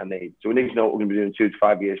first thing I need. So we need to know what we're going to be doing 2 to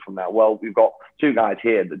 5 years from now. Well, we've got 2 guys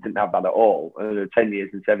here that didn't have that at all, and they're 10 years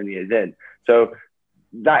and 7 years in. So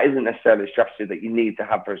that isn't necessarily a strategy that you need to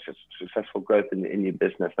have for successful growth in your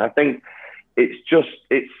business. And I think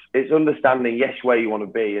it's understanding, yes, where you want to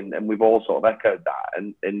be, and we've all sort of echoed that.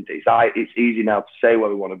 And it's easy now to say where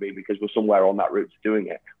we want to be because we're somewhere on that route to doing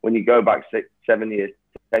it. When you go back 6, 7 years,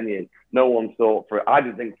 10 years, no one thought I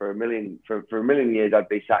didn't think for a million years I'd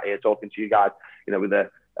be sat here talking to you guys, you know, with a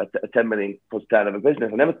 10 million plus turnover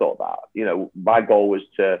business. I never thought that. You know, my goal was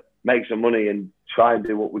to make some money and try and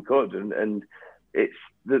do what we could. And it's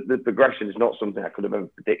the progression is not something I could have ever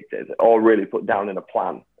predicted or really put down in a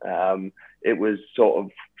plan. It was sort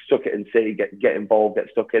of suck it and see, get involved, get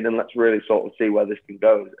stuck in, and let's really sort of see where this can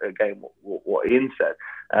go. Again, what Ian said.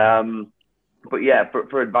 But yeah,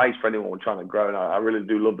 for advice for anyone trying to grow, and I really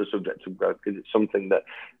do love the subject of growth because it's something that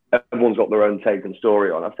everyone's got their own take and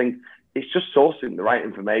story on. I think it's just sourcing the right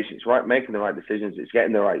information. It's right, making the right decisions. It's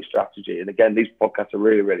getting the right strategy. And again, these podcasts are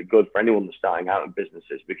really, really good for anyone that's starting out in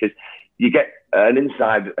businesses because you get an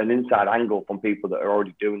inside angle from people that are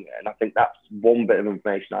already doing it. And I think that's one bit of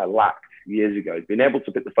information I lacked years ago, is being able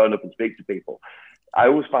to pick the phone up and speak to people. I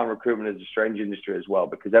always found recruitment as a strange industry as well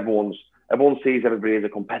because everyone sees everybody as a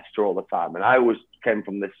competitor all the time. And I always came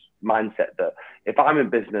from this mindset that if I'm in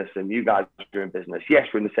business and you guys are in business, yes,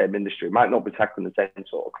 we're in the same industry, might not be tackling the same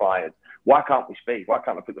sort of client. Why can't we speak? Why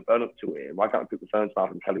can't I pick the phone up to Ian? Why can't I pick the phone to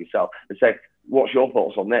Mark and Kelly yourself and say, what's your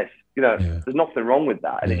thoughts on this? You know, There's nothing wrong with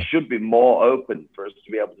that. And it should be more open for us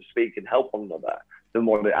to be able to speak and help one another than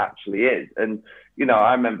what it actually is. And, you know,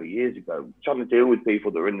 I remember years ago trying to deal with people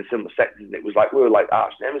that were in the similar sectors, and it was like we were like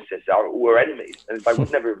arch nemesis, we're enemies. And it's like we've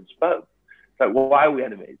never even spoke. It's like, well, why are we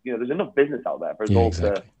enemies? You know, there's enough business out there for us all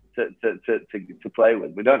exactly. to play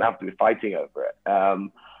with. We don't have to be fighting over it.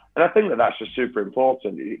 And I think that that's just super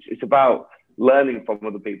important. It's about learning from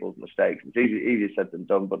other people's mistakes. It's easier said than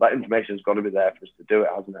done, but that information's got to be there for us to do it,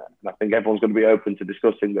 hasn't it? And I think everyone's going to be open to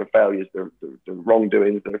discussing their failures, their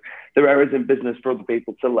wrongdoings, their errors in business for other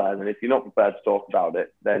people to learn. And if you're not prepared to talk about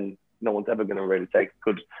it, then no one's ever going to really take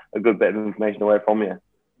a good bit of information away from you.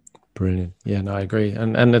 Brilliant. Yeah, no, I agree.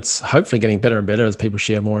 And it's hopefully getting better and better as people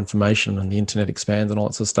share more information and the internet expands and all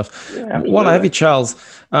that sort of stuff. Yeah, while I have you, Charles,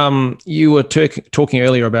 you were talking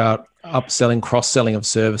earlier about upselling, cross-selling of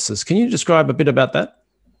services. Can you describe a bit about that?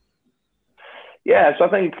 Yeah, so I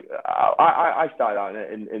think I started out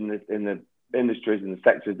in the industries and the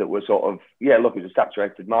sectors that were sort of, look, it's a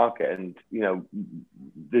saturated market, and, you know,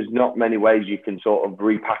 there's not many ways you can sort of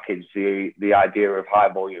repackage the idea of high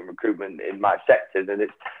volume recruitment in my sectors, and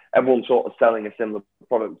it's everyone's sort of selling a similar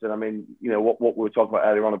product. And I mean, you know, what we were talking about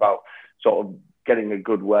earlier on about sort of getting a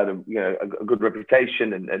good word of, you know, a good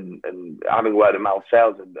reputation and having word of mouth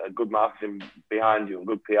sales and a good marketing behind you and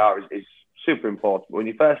good PR is super important. When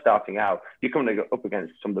you're first starting out, you're coming up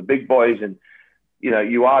against some of the big boys, and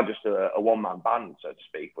you are just a one-man band, so to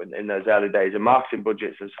speak, in those early days. And marketing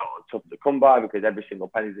budgets are sort of tough to come by, because every single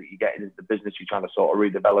penny that you're getting into the business, you're trying to sort of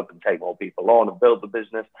redevelop and take more people on and build the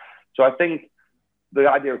business. So I think the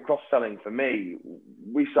idea of cross-selling for me,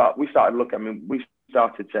 we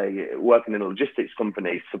started say working in a logistics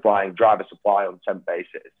company, supplying driver supply on temp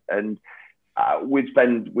basis, and we'd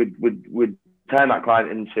turn that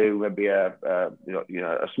client into maybe a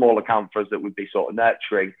small account for us that would be sort of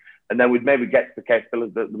nurturing. And then we'd maybe get to the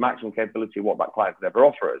capability, the maximum capability of what that client could ever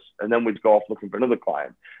offer us. And then we'd go off looking for another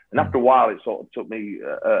client. And after a while, it sort of took me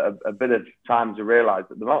a bit of time to realize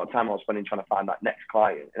that the amount of time I was spending trying to find that next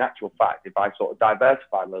client, in actual fact, if I sort of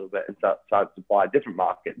diversify a little bit and start to supply a different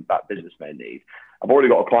market that business may need, I've already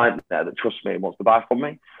got a client there that trusts me and wants to buy from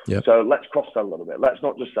me. Yep. So let's cross-sell a little bit. Let's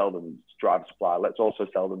not just sell them driver supply. Let's also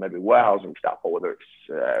sell them maybe warehousing staff, or whether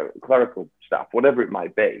it's clerical staff, whatever it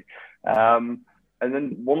might be. And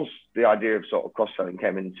then once the idea of sort of cross-selling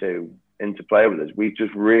came into play with us, we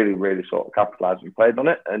just really, really sort of capitalized and played on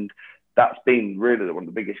it. And that's been really one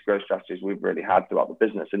of the biggest growth strategies we've really had throughout the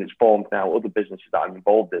business. And it's formed now other businesses that I'm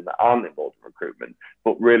involved in that aren't involved in recruitment,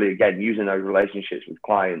 but really, again, using those relationships with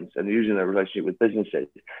clients and using their relationship with businesses.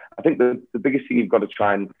 I think the biggest thing you've got to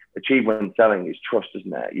try and achieve when selling is trust,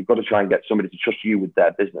 isn't it? You've got to try and get somebody to trust you with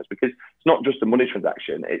their business, because it's not just a money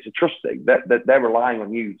transaction, it's a trust thing. They're relying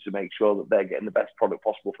on you to make sure that they're getting the best product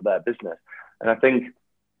possible for their business. And I think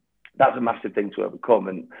that's a massive thing to overcome.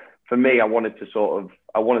 And for me, I wanted to go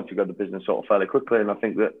the business sort of fairly quickly. And I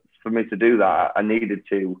think that for me to do that, I needed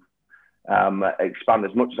to expand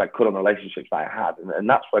as much as I could on the relationships that I had. And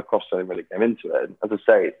that's where cross-selling really came into it. And as I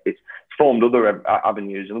say, it's formed other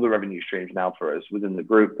avenues and other revenue streams now for us within the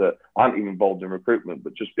group that aren't even involved in recruitment,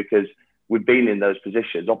 but just because we've been in those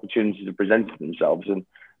positions, opportunities have presented themselves. And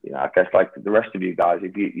I guess like the rest of you guys,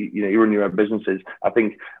 if you run your own businesses, I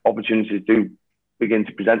think opportunities do begin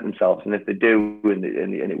to present themselves, and if they do and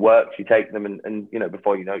it works, you take them, and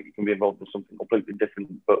before you know it, you can be involved in something completely different,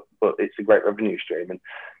 but it's a great revenue stream. And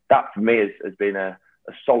that for me has been a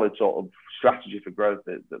solid sort of strategy for growth,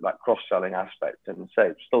 that cross-selling aspect. And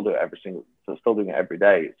still doing it every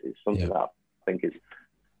day. It's something that I think is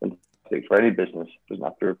fantastic for any business. It doesn't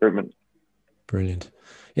have to be recruitment. Brilliant.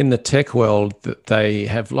 In the tech world, they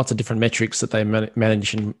have lots of different metrics that they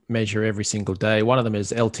manage and measure every single day. One of them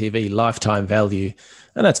is LTV, lifetime value.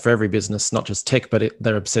 And that's for every business, not just tech, but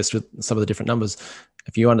they're obsessed with some of the different numbers.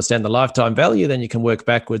 If you understand the lifetime value, then you can work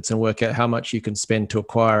backwards and work out how much you can spend to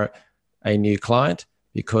acquire a new client,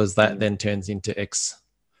 because that then turns into X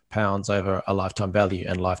pounds over a lifetime value.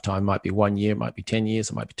 And lifetime might be 1 year, it might be 10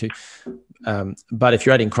 years, it might be 2. But if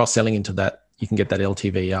you're adding cross-selling into that, you can get that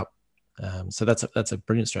LTV up. So that's a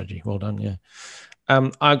brilliant strategy. Well done. Yeah.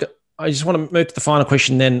 I just want to move to the final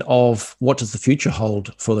question then of what does the future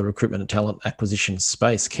hold for the recruitment and talent acquisition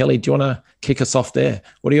space? Kelly, do you want to kick us off there?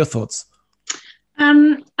 What are your thoughts?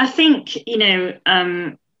 I think,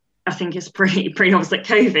 I think it's pretty obvious that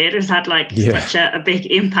COVID has had such a big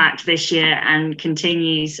impact this year, and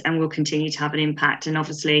continues and will continue to have an impact. And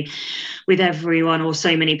obviously with everyone, or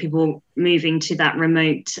so many people, moving to that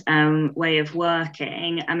remote way of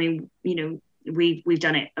working, I mean, we've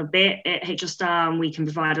done it a bit at HR Star, and we can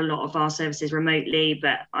provide a lot of our services remotely,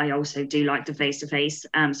 but I also do like the face-to-face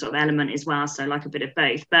sort of element as well, so like a bit of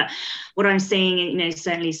both. But what I'm seeing,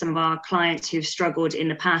 certainly some of our clients who've struggled in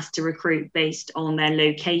the past to recruit based on their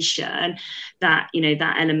location, that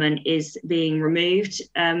that element is being removed.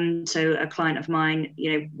 So a client of mine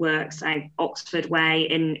works out Oxford way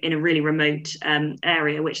in a really remote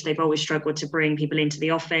area, which they've always struggled to bring people into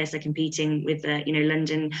the office. They're competing with the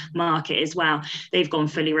London market as well. They've gone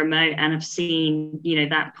fully remote, and have seen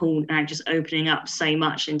that pool now just opening up so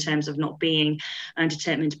much in terms of not being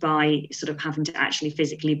determined by sort of having to actually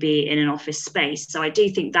physically be in an office space. So I do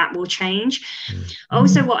think that will change.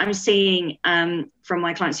 Also, what I'm seeing from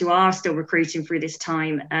my clients who are still recruiting through this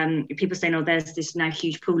time, people saying, there's this now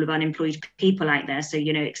huge pool of unemployed people out there, so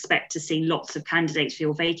expect to see lots of candidates for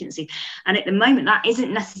your vacancy. And at the moment that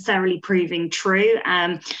isn't necessarily proving true,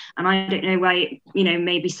 and I don't know why.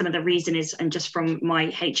 Maybe some of the reason is, and just from my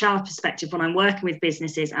HR perspective, when I'm working with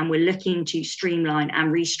businesses and we're looking to streamline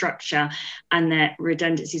and restructure, and that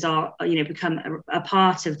redundancies are become a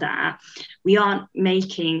part of that, we aren't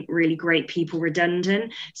making really great people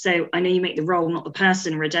redundant. So I know you make the role, not the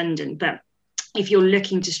person, redundant, but if you're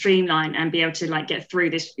looking to streamline and be able to get through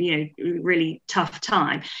this, really tough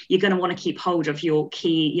time, you're going to want to keep hold of your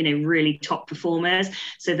key, really top performers.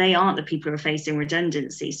 So they aren't the people who are facing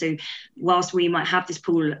redundancy. So whilst we might have this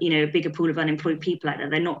pool, a bigger pool of unemployed people out there,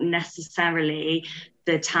 they're not necessarily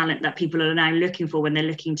the talent that people are now looking for when they're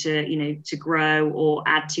looking to, to grow or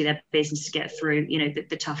add to their business to get through,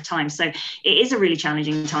 the tough times. So it is a really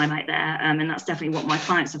challenging time out there. And that's definitely what my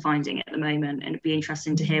clients are finding at the moment. And it'd be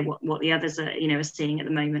interesting to hear what the others are, are seeing at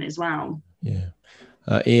the moment as well. Yeah.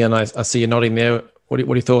 Ian, I see you nodding there. What are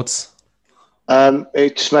your thoughts?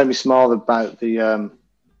 It just made me smile about the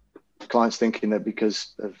clients thinking that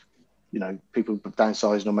because of people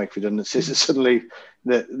downsizing or make redundancies, that suddenly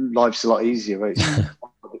that life's a lot easier. Right?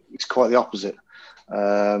 It's quite the opposite.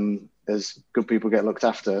 As good people get looked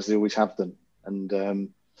after, as they always have done, and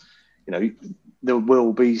there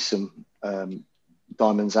will be some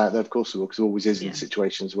diamonds out there. Of course, there will, because there always is in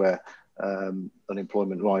situations where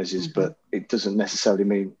unemployment rises. But it doesn't necessarily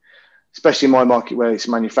mean, especially in my market where it's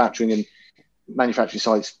manufacturing, and manufacturing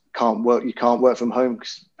sites can't work. You can't work from home,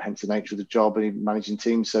 hence the nature of the job and managing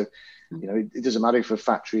teams. So, it doesn't matter if a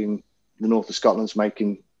factory in the north of Scotland's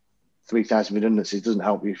making 3,000 redundancies. It doesn't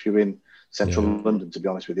help you if you're in central London, to be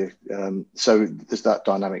honest with you. So there's that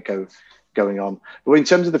dynamic going on. But in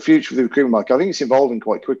terms of the future of the recruitment market, I think it's evolving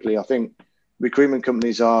quite quickly. I think recruitment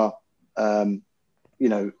companies are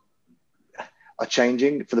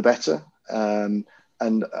changing for the better.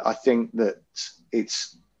 And I think that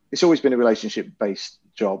it's always been a relationship-based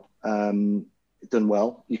job, done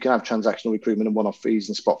well. You can have transactional recruitment and one-off fees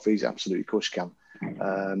and spot fees. Absolutely, of course you can.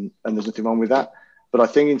 And there's nothing wrong with that. But I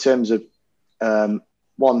think in terms of,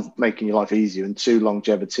 one, making your life easier, and two,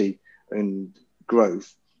 longevity and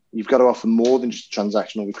growth, you've got to offer more than just a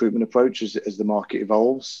transactional recruitment approach as the market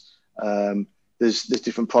evolves. There's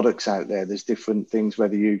different products out there. There's different things,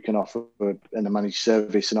 whether you can offer a managed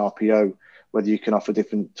service, an RPO, whether you can offer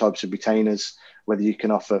different types of retainers, whether you can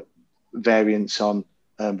offer variants on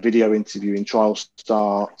video interviewing, trial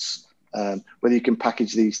starts, whether you can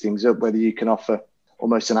package these things up, whether you can offer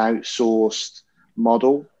almost an outsourced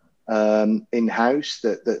model in-house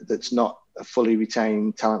that's not a fully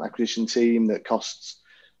retained talent acquisition team that costs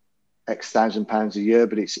X £1,000 a year,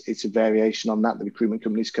 but it's a variation on that the recruitment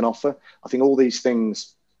companies can offer. I think all these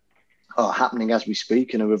things are happening as we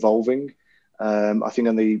speak and are evolving. I think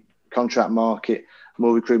on the contract market,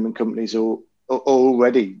 more recruitment companies are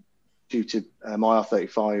already, due to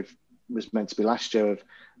IR35 was meant to be last year,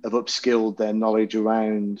 have upskilled their knowledge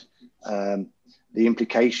around the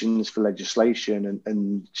implications for legislation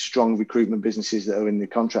and strong recruitment businesses that are in the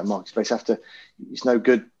contract market space. It's no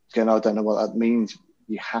good going, I don't know what that means.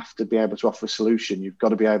 You have to be able to offer a solution. You've got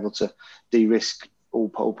to be able to de-risk all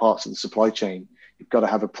parts of the supply chain. You've got to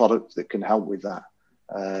have a product that can help with that.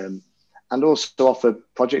 And also offer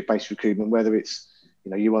project-based recruitment, whether it's,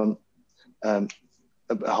 you want a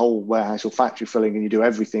whole warehouse or factory filling and you do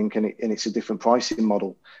everything and it's a different pricing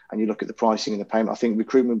model, and you look at the pricing and the payment. I think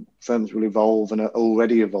recruitment firms will evolve and are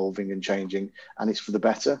already evolving and changing, and it's for the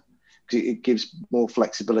better because it gives more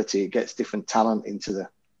flexibility. It gets different talent into the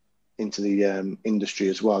industry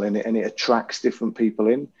as well, and it attracts different people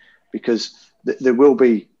in, because there will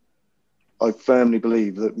be, I firmly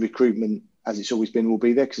believe that recruitment, as it's always been, will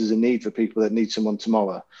be there because there's a need for people that need someone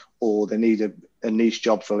tomorrow, or they need a niche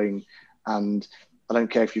job filling. And I don't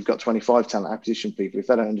care if you've got 25 talent acquisition people, if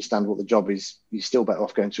they don't understand what the job is, you're still better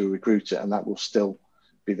off going to a recruiter, and that will still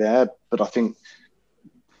be there. But I think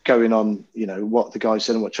going on, what the guy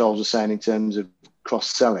said and what Charles was saying in terms of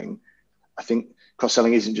cross-selling, I think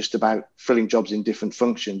cross-selling isn't just about filling jobs in different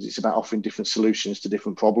functions. It's about offering different solutions to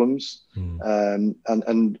different problems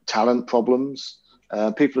and talent problems.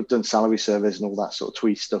 People have done salary surveys and all that sort of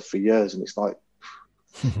twee stuff for years, and it's like,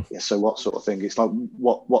 yeah, so what sort of thing? It's like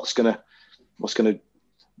what's going to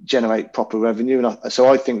generate proper revenue? And so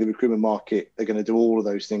I think the recruitment market are going to do all of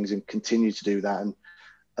those things and continue to do that.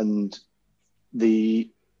 And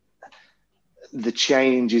the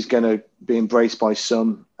change is going to be embraced by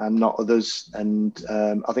some and not others. And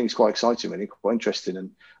I think it's quite exciting, really, quite interesting.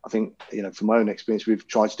 And I think, from my own experience, we've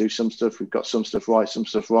tried to do some stuff. We've got some stuff right, some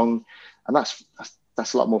stuff wrong. And that's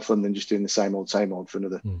a lot more fun than just doing the same old for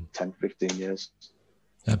another 10, 15 years.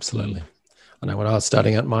 Absolutely. I know when I was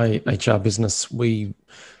starting at my HR business, we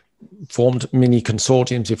formed mini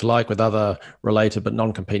consortiums, if you like, with other related but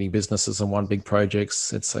non-competing businesses on one big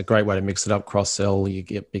projects. It's a great way to mix it up, cross-sell. You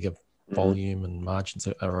get bigger volume and margins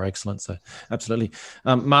are excellent. So absolutely.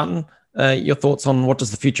 Martin, your thoughts on what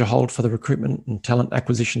does the future hold for the recruitment and talent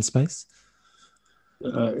acquisition space?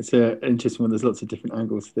 It's an interesting one. There's lots of different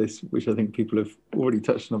angles to this, which I think people have already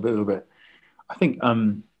touched on a little bit. I think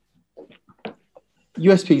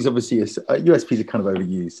USPs obviously USPs are kind of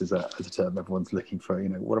overused as a term. Everyone's looking for,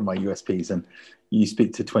 what are my USPs? And you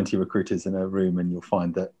speak to 20 recruiters in a room and you'll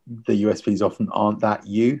find that the USPs often aren't that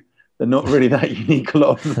you. They're not really that unique, a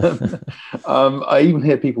lot of them. I even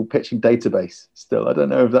hear people pitching database still. I don't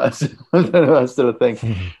know if that's still a thing.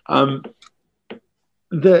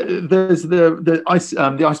 There's the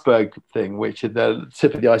iceberg thing, which is the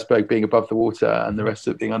tip of the iceberg being above the water and the rest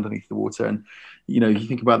of it being underneath the water. And you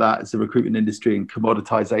think about that as the recruitment industry and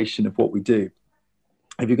commoditization of what we do.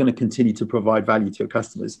 If you're going to continue to provide value to your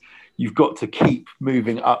customers, you've got to keep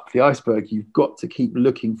moving up the iceberg. You've got to keep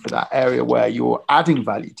looking for that area where you're adding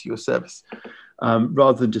value to your service,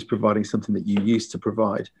 rather than just providing something that you used to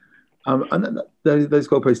provide. And those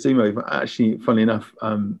goalposts do move. Actually, funnily enough,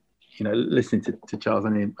 listening to Charles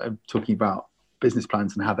and talking about business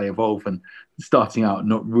plans and how they evolve, and starting out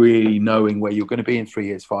not really knowing where you're going to be in 3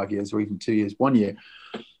 years, 5 years, or even 2 years, 1 year,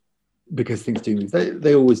 because things do move.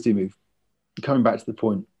 They always do move. Coming back to the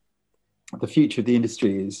point, the future of the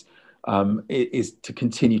industry is to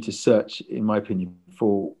continue to search, in my opinion,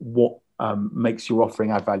 for what makes your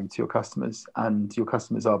offering add value to your customers, and your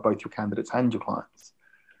customers are both your candidates and your clients.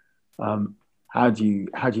 How do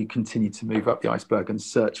you continue to move up the iceberg and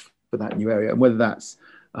search for that new area, and whether that's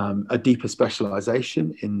a deeper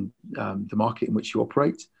specialization in the market in which you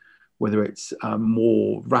operate, whether it's a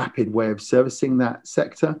more rapid way of servicing that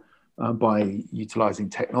sector by utilizing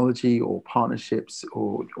technology or partnerships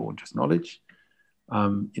or just knowledge,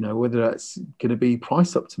 whether that's going to be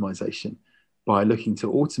price optimization by looking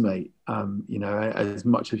to automate as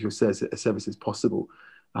much of your service as possible,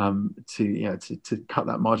 to cut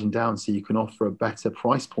that margin down so you can offer a better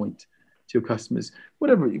price point to your customers.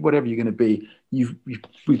 Whatever you're going to be,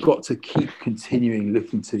 we've got to keep continuing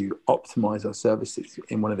looking to optimize our services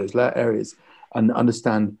in one of those areas, and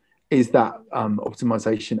understand, is that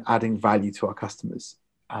optimization adding value to our customers?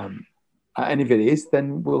 And if it is,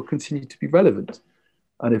 then we'll continue to be relevant,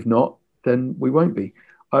 and if not, then we won't be.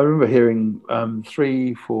 I remember hearing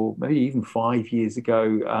 3, 4, maybe even 5 years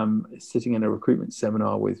ago, sitting in a recruitment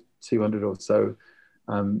seminar with 200 or so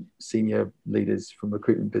senior leaders from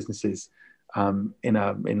recruitment businesses in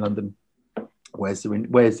London. Where's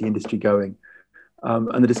the industry going?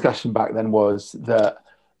 And the discussion back then was that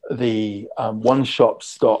the one-stop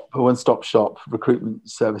shop recruitment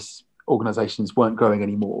service organisations weren't growing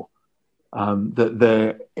anymore.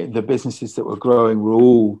 That the businesses that were growing were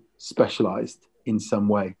all specialised in some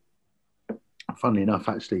way. Funnily enough,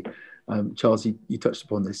 actually, Charles, you touched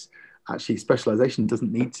upon this. Actually, specialization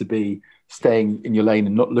doesn't need to be staying in your lane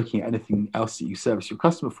and not looking at anything else that you service your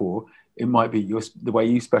customer for. It might be the way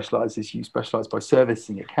you specialize is you specialize by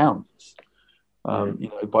servicing accounts,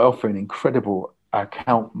 by offering incredible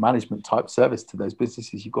account management type service to those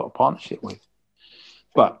businesses you've got a partnership with.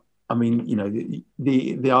 But I mean,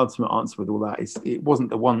 the ultimate answer with all that is, it wasn't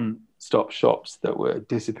the one-stop shops that were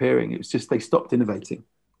disappearing. It was just they stopped innovating.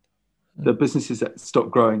 The businesses that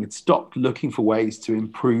stopped growing had stopped looking for ways to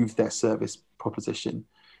improve their service proposition.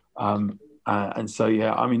 And so,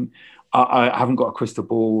 I mean, I haven't got a crystal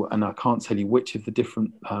ball, and I can't tell you which of the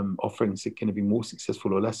different offerings are going to be more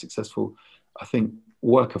successful or less successful. I think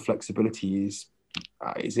worker flexibility is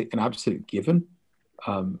an absolute given.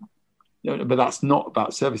 But that's not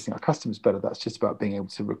about servicing our customers better. That's just about being able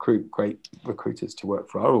to recruit great recruiters to work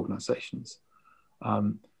for our organisations.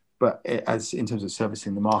 But as in terms of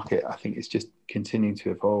servicing the market, I think it's just continuing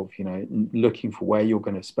to evolve. Looking for where you're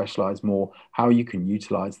going to specialise more, how you can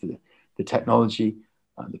utilise the technology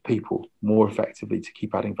and the people more effectively to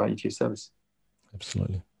keep adding value to your service.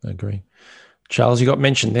 Absolutely, I agree. Charles, you got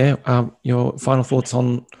mentioned there. Your final thoughts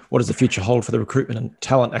on what does the future hold for the recruitment and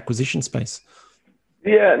talent acquisition space?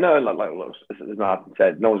 Yeah, no, as Martin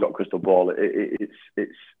said, no one's got a crystal ball.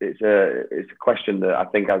 It's a question that I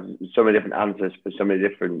think has so many different answers for so many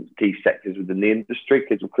different key sectors within the industry,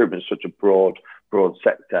 because recruitment is such a broad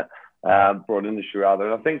sector, broad industry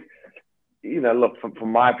rather. And I think, look,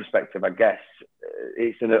 from my perspective, I guess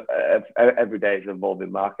it's every day it's an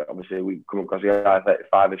evolving market. Obviously, we come across the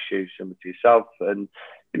I-35 issues similar to yourself, and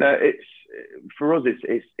it's for us.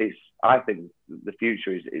 It's I think the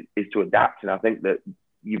future is to adapt, and I think that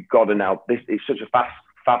you've got to now. This is such a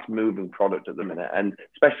fast moving product at the minute, and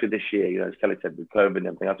especially this year, as Kelly said, with COVID and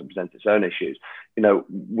everything, has to present its own issues.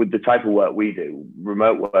 With the type of work we do,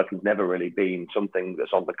 remote work has never really been something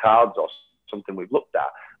that's on the cards or something we've looked at,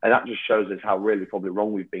 and that just shows us how really probably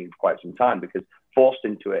wrong we've been for quite some time, because forced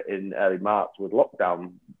into it in early March with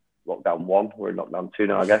lockdown 1, we're in lockdown 2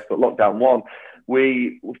 now, I guess, but lockdown 1,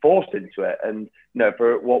 we were forced into it. And,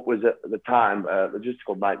 for what was at the time a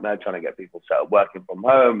logistical nightmare, trying to get people set up working from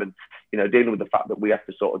home and, dealing with the fact that we have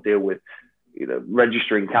to sort of deal with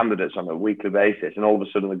registering candidates on a weekly basis, and all of a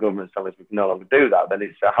sudden the government's telling us we can no longer do that, then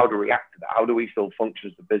it's how to react to that. How do we still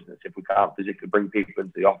function as a business if we can't physically bring people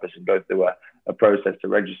into the office and go through a process to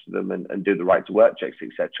register them and do the right to work checks,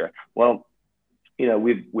 etc.? Well,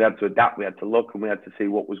 we had to adapt, we had to look, and we had to see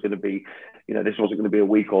what was going to be. This wasn't going to be a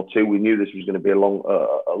week or two. We knew this was going to be a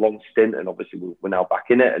long stint, and obviously we're now back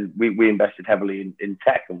in it. And we invested heavily in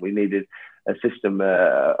tech, and we needed a system,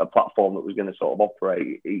 a platform that was going to sort of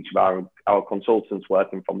operate each of our consultants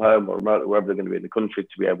working from home or remotely, wherever they're going to be in the country,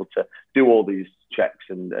 to be able to do all these checks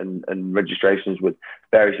and registrations with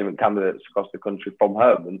various different candidates across the country from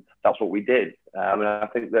home. And that's what we did. And I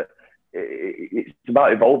think that it's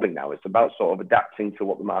about evolving now. It's about sort of adapting to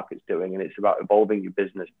what the market's doing, and it's about evolving your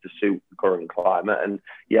business to suit the current climate. And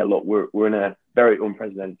yeah, look, we're in a very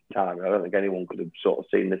unprecedented time. I don't think anyone could have sort of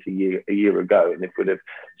seen this a year ago. And if we'd have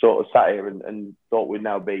sort of sat here and thought we'd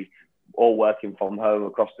now be all working from home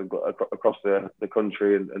across the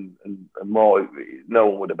country and more, no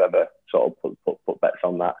one would have ever sort of put bets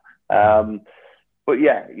on that. But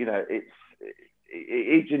yeah,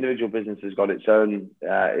 each individual business has got its own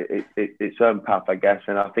path, I guess,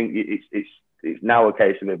 and I think it's now a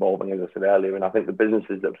case of evolving, as I said earlier. And I think the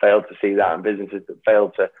businesses that fail to see that and businesses that fail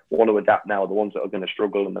to want to adapt now are the ones that are going to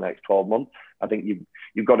struggle in the next 12 months. I think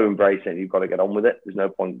you've got to embrace it and you've got to get on with it. There's no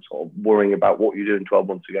point sort of worrying about what you're doing 12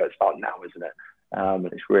 months ago. It's about now, isn't it? And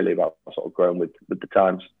it's really about sort of growing with the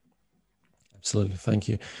times. Absolutely, thank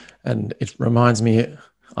you. And it reminds me,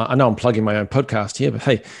 I know I'm plugging my own podcast here, but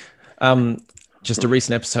hey, just a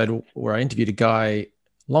recent episode where I interviewed a guy,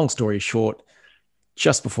 long story short,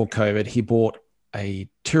 just before COVID, he bought a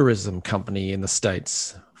tourism company in the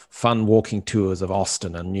States, fun walking tours of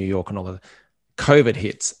Austin and New York and all that. COVID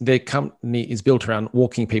hits. Their company is built around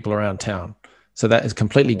walking people around town. So that is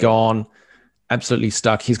completely gone, absolutely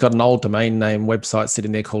stuck. He's got an old domain name website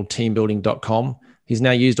sitting there called teambuilding.com. He's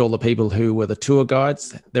now used all the people who were the tour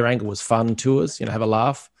guides. Their angle was fun tours, have a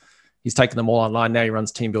laugh. He's taken them all online. Now he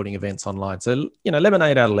runs team building events online. So,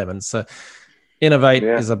 lemonade out of lemons. So innovate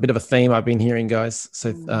is a bit of a theme I've been hearing, guys.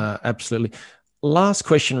 So absolutely. Last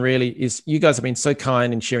question really is, you guys have been so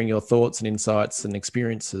kind in sharing your thoughts and insights and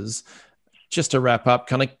experiences. Just to wrap up,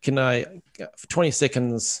 can I for 20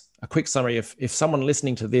 seconds, a quick summary. If someone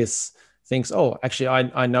listening to this thinks, oh, actually,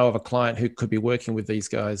 I know of a client who could be working with these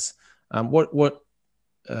guys.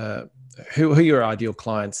 Who are your ideal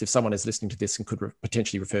clients if someone is listening to this and could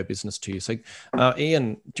potentially refer business to you? So,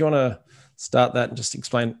 Ian, do you want to start that and just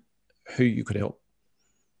explain who you could help?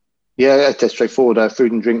 Yeah, it's straightforward.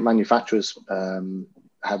 Food and drink manufacturers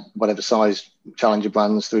have whatever size challenger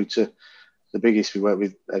brands through to the biggest. We work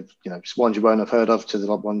with, ones you won't have heard of to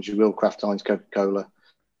the ones you will, Kraft Heinz, Coca-Cola.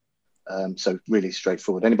 So really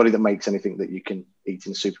straightforward. Anybody that makes anything that you can eat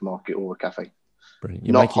in a supermarket or a cafe. Brilliant.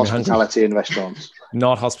 Not hospitality in restaurants.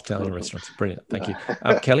 Not hospitality in restaurants. Brilliant. Thank you.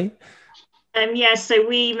 Kelly? So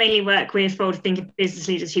we mainly work with forward-thinking business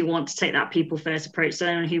leaders who want to take that people-first approach. So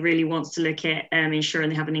anyone who really wants to look at ensuring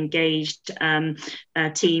they have an engaged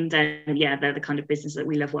team, then they're the kind of business that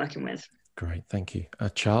we love working with. Great. Thank you.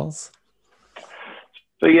 Charles?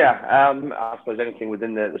 So I suppose anything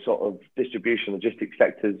within the sort of distribution, logistics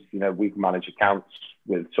sectors, we can manage accounts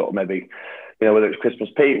with sort of maybe, whether it's Christmas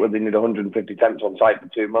peak, where they need 150 temps on site for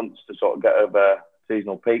 2 months to sort of get over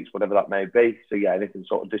seasonal peaks, whatever that may be. So anything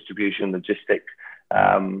sort of distribution, logistics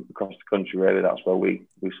across the country, really, that's where we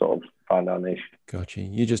sort of find our niche. Gotcha.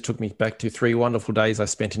 You just took me back to 3 wonderful days I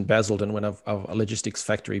spent in Basildon when a logistics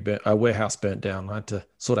factory, a warehouse burnt down. I had to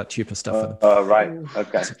sort out cheaper stuff. Right.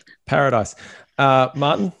 Okay. Paradise.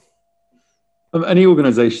 Martin? Any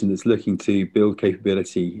organisation that's looking to build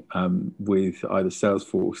capability with either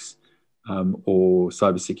Salesforce or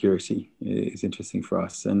cybersecurity is interesting for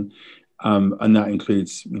us, and that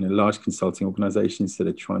includes large consulting organisations that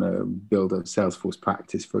are trying to build a Salesforce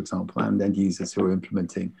practice, for example, and end users who are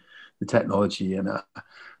implementing the technology and are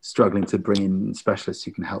struggling to bring in specialists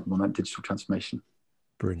who can help them on that digital transformation.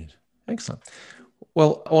 Brilliant, excellent.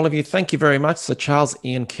 Well, all of you, thank you very much. So, Charles,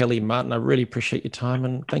 Ian, Kelly, Martin, I really appreciate your time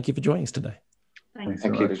and thank you for joining us today. Thank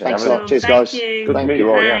you. Thanks a lot. Cheers, guys. Good to meet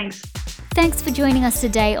you all. Thanks. Thanks for joining us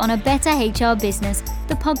today on A Better HR Business,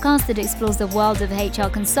 the podcast that explores the world of HR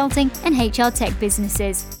consulting and HR tech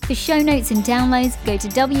businesses. For show notes and downloads, go to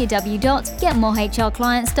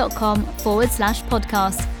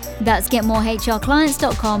www.getmorehrclients.com/podcast. That's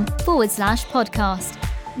getmorehrclients.com/podcast.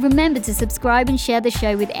 Remember to subscribe and share the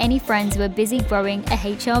show with any friends who are busy growing a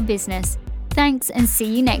HR business. Thanks and see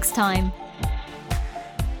you next time.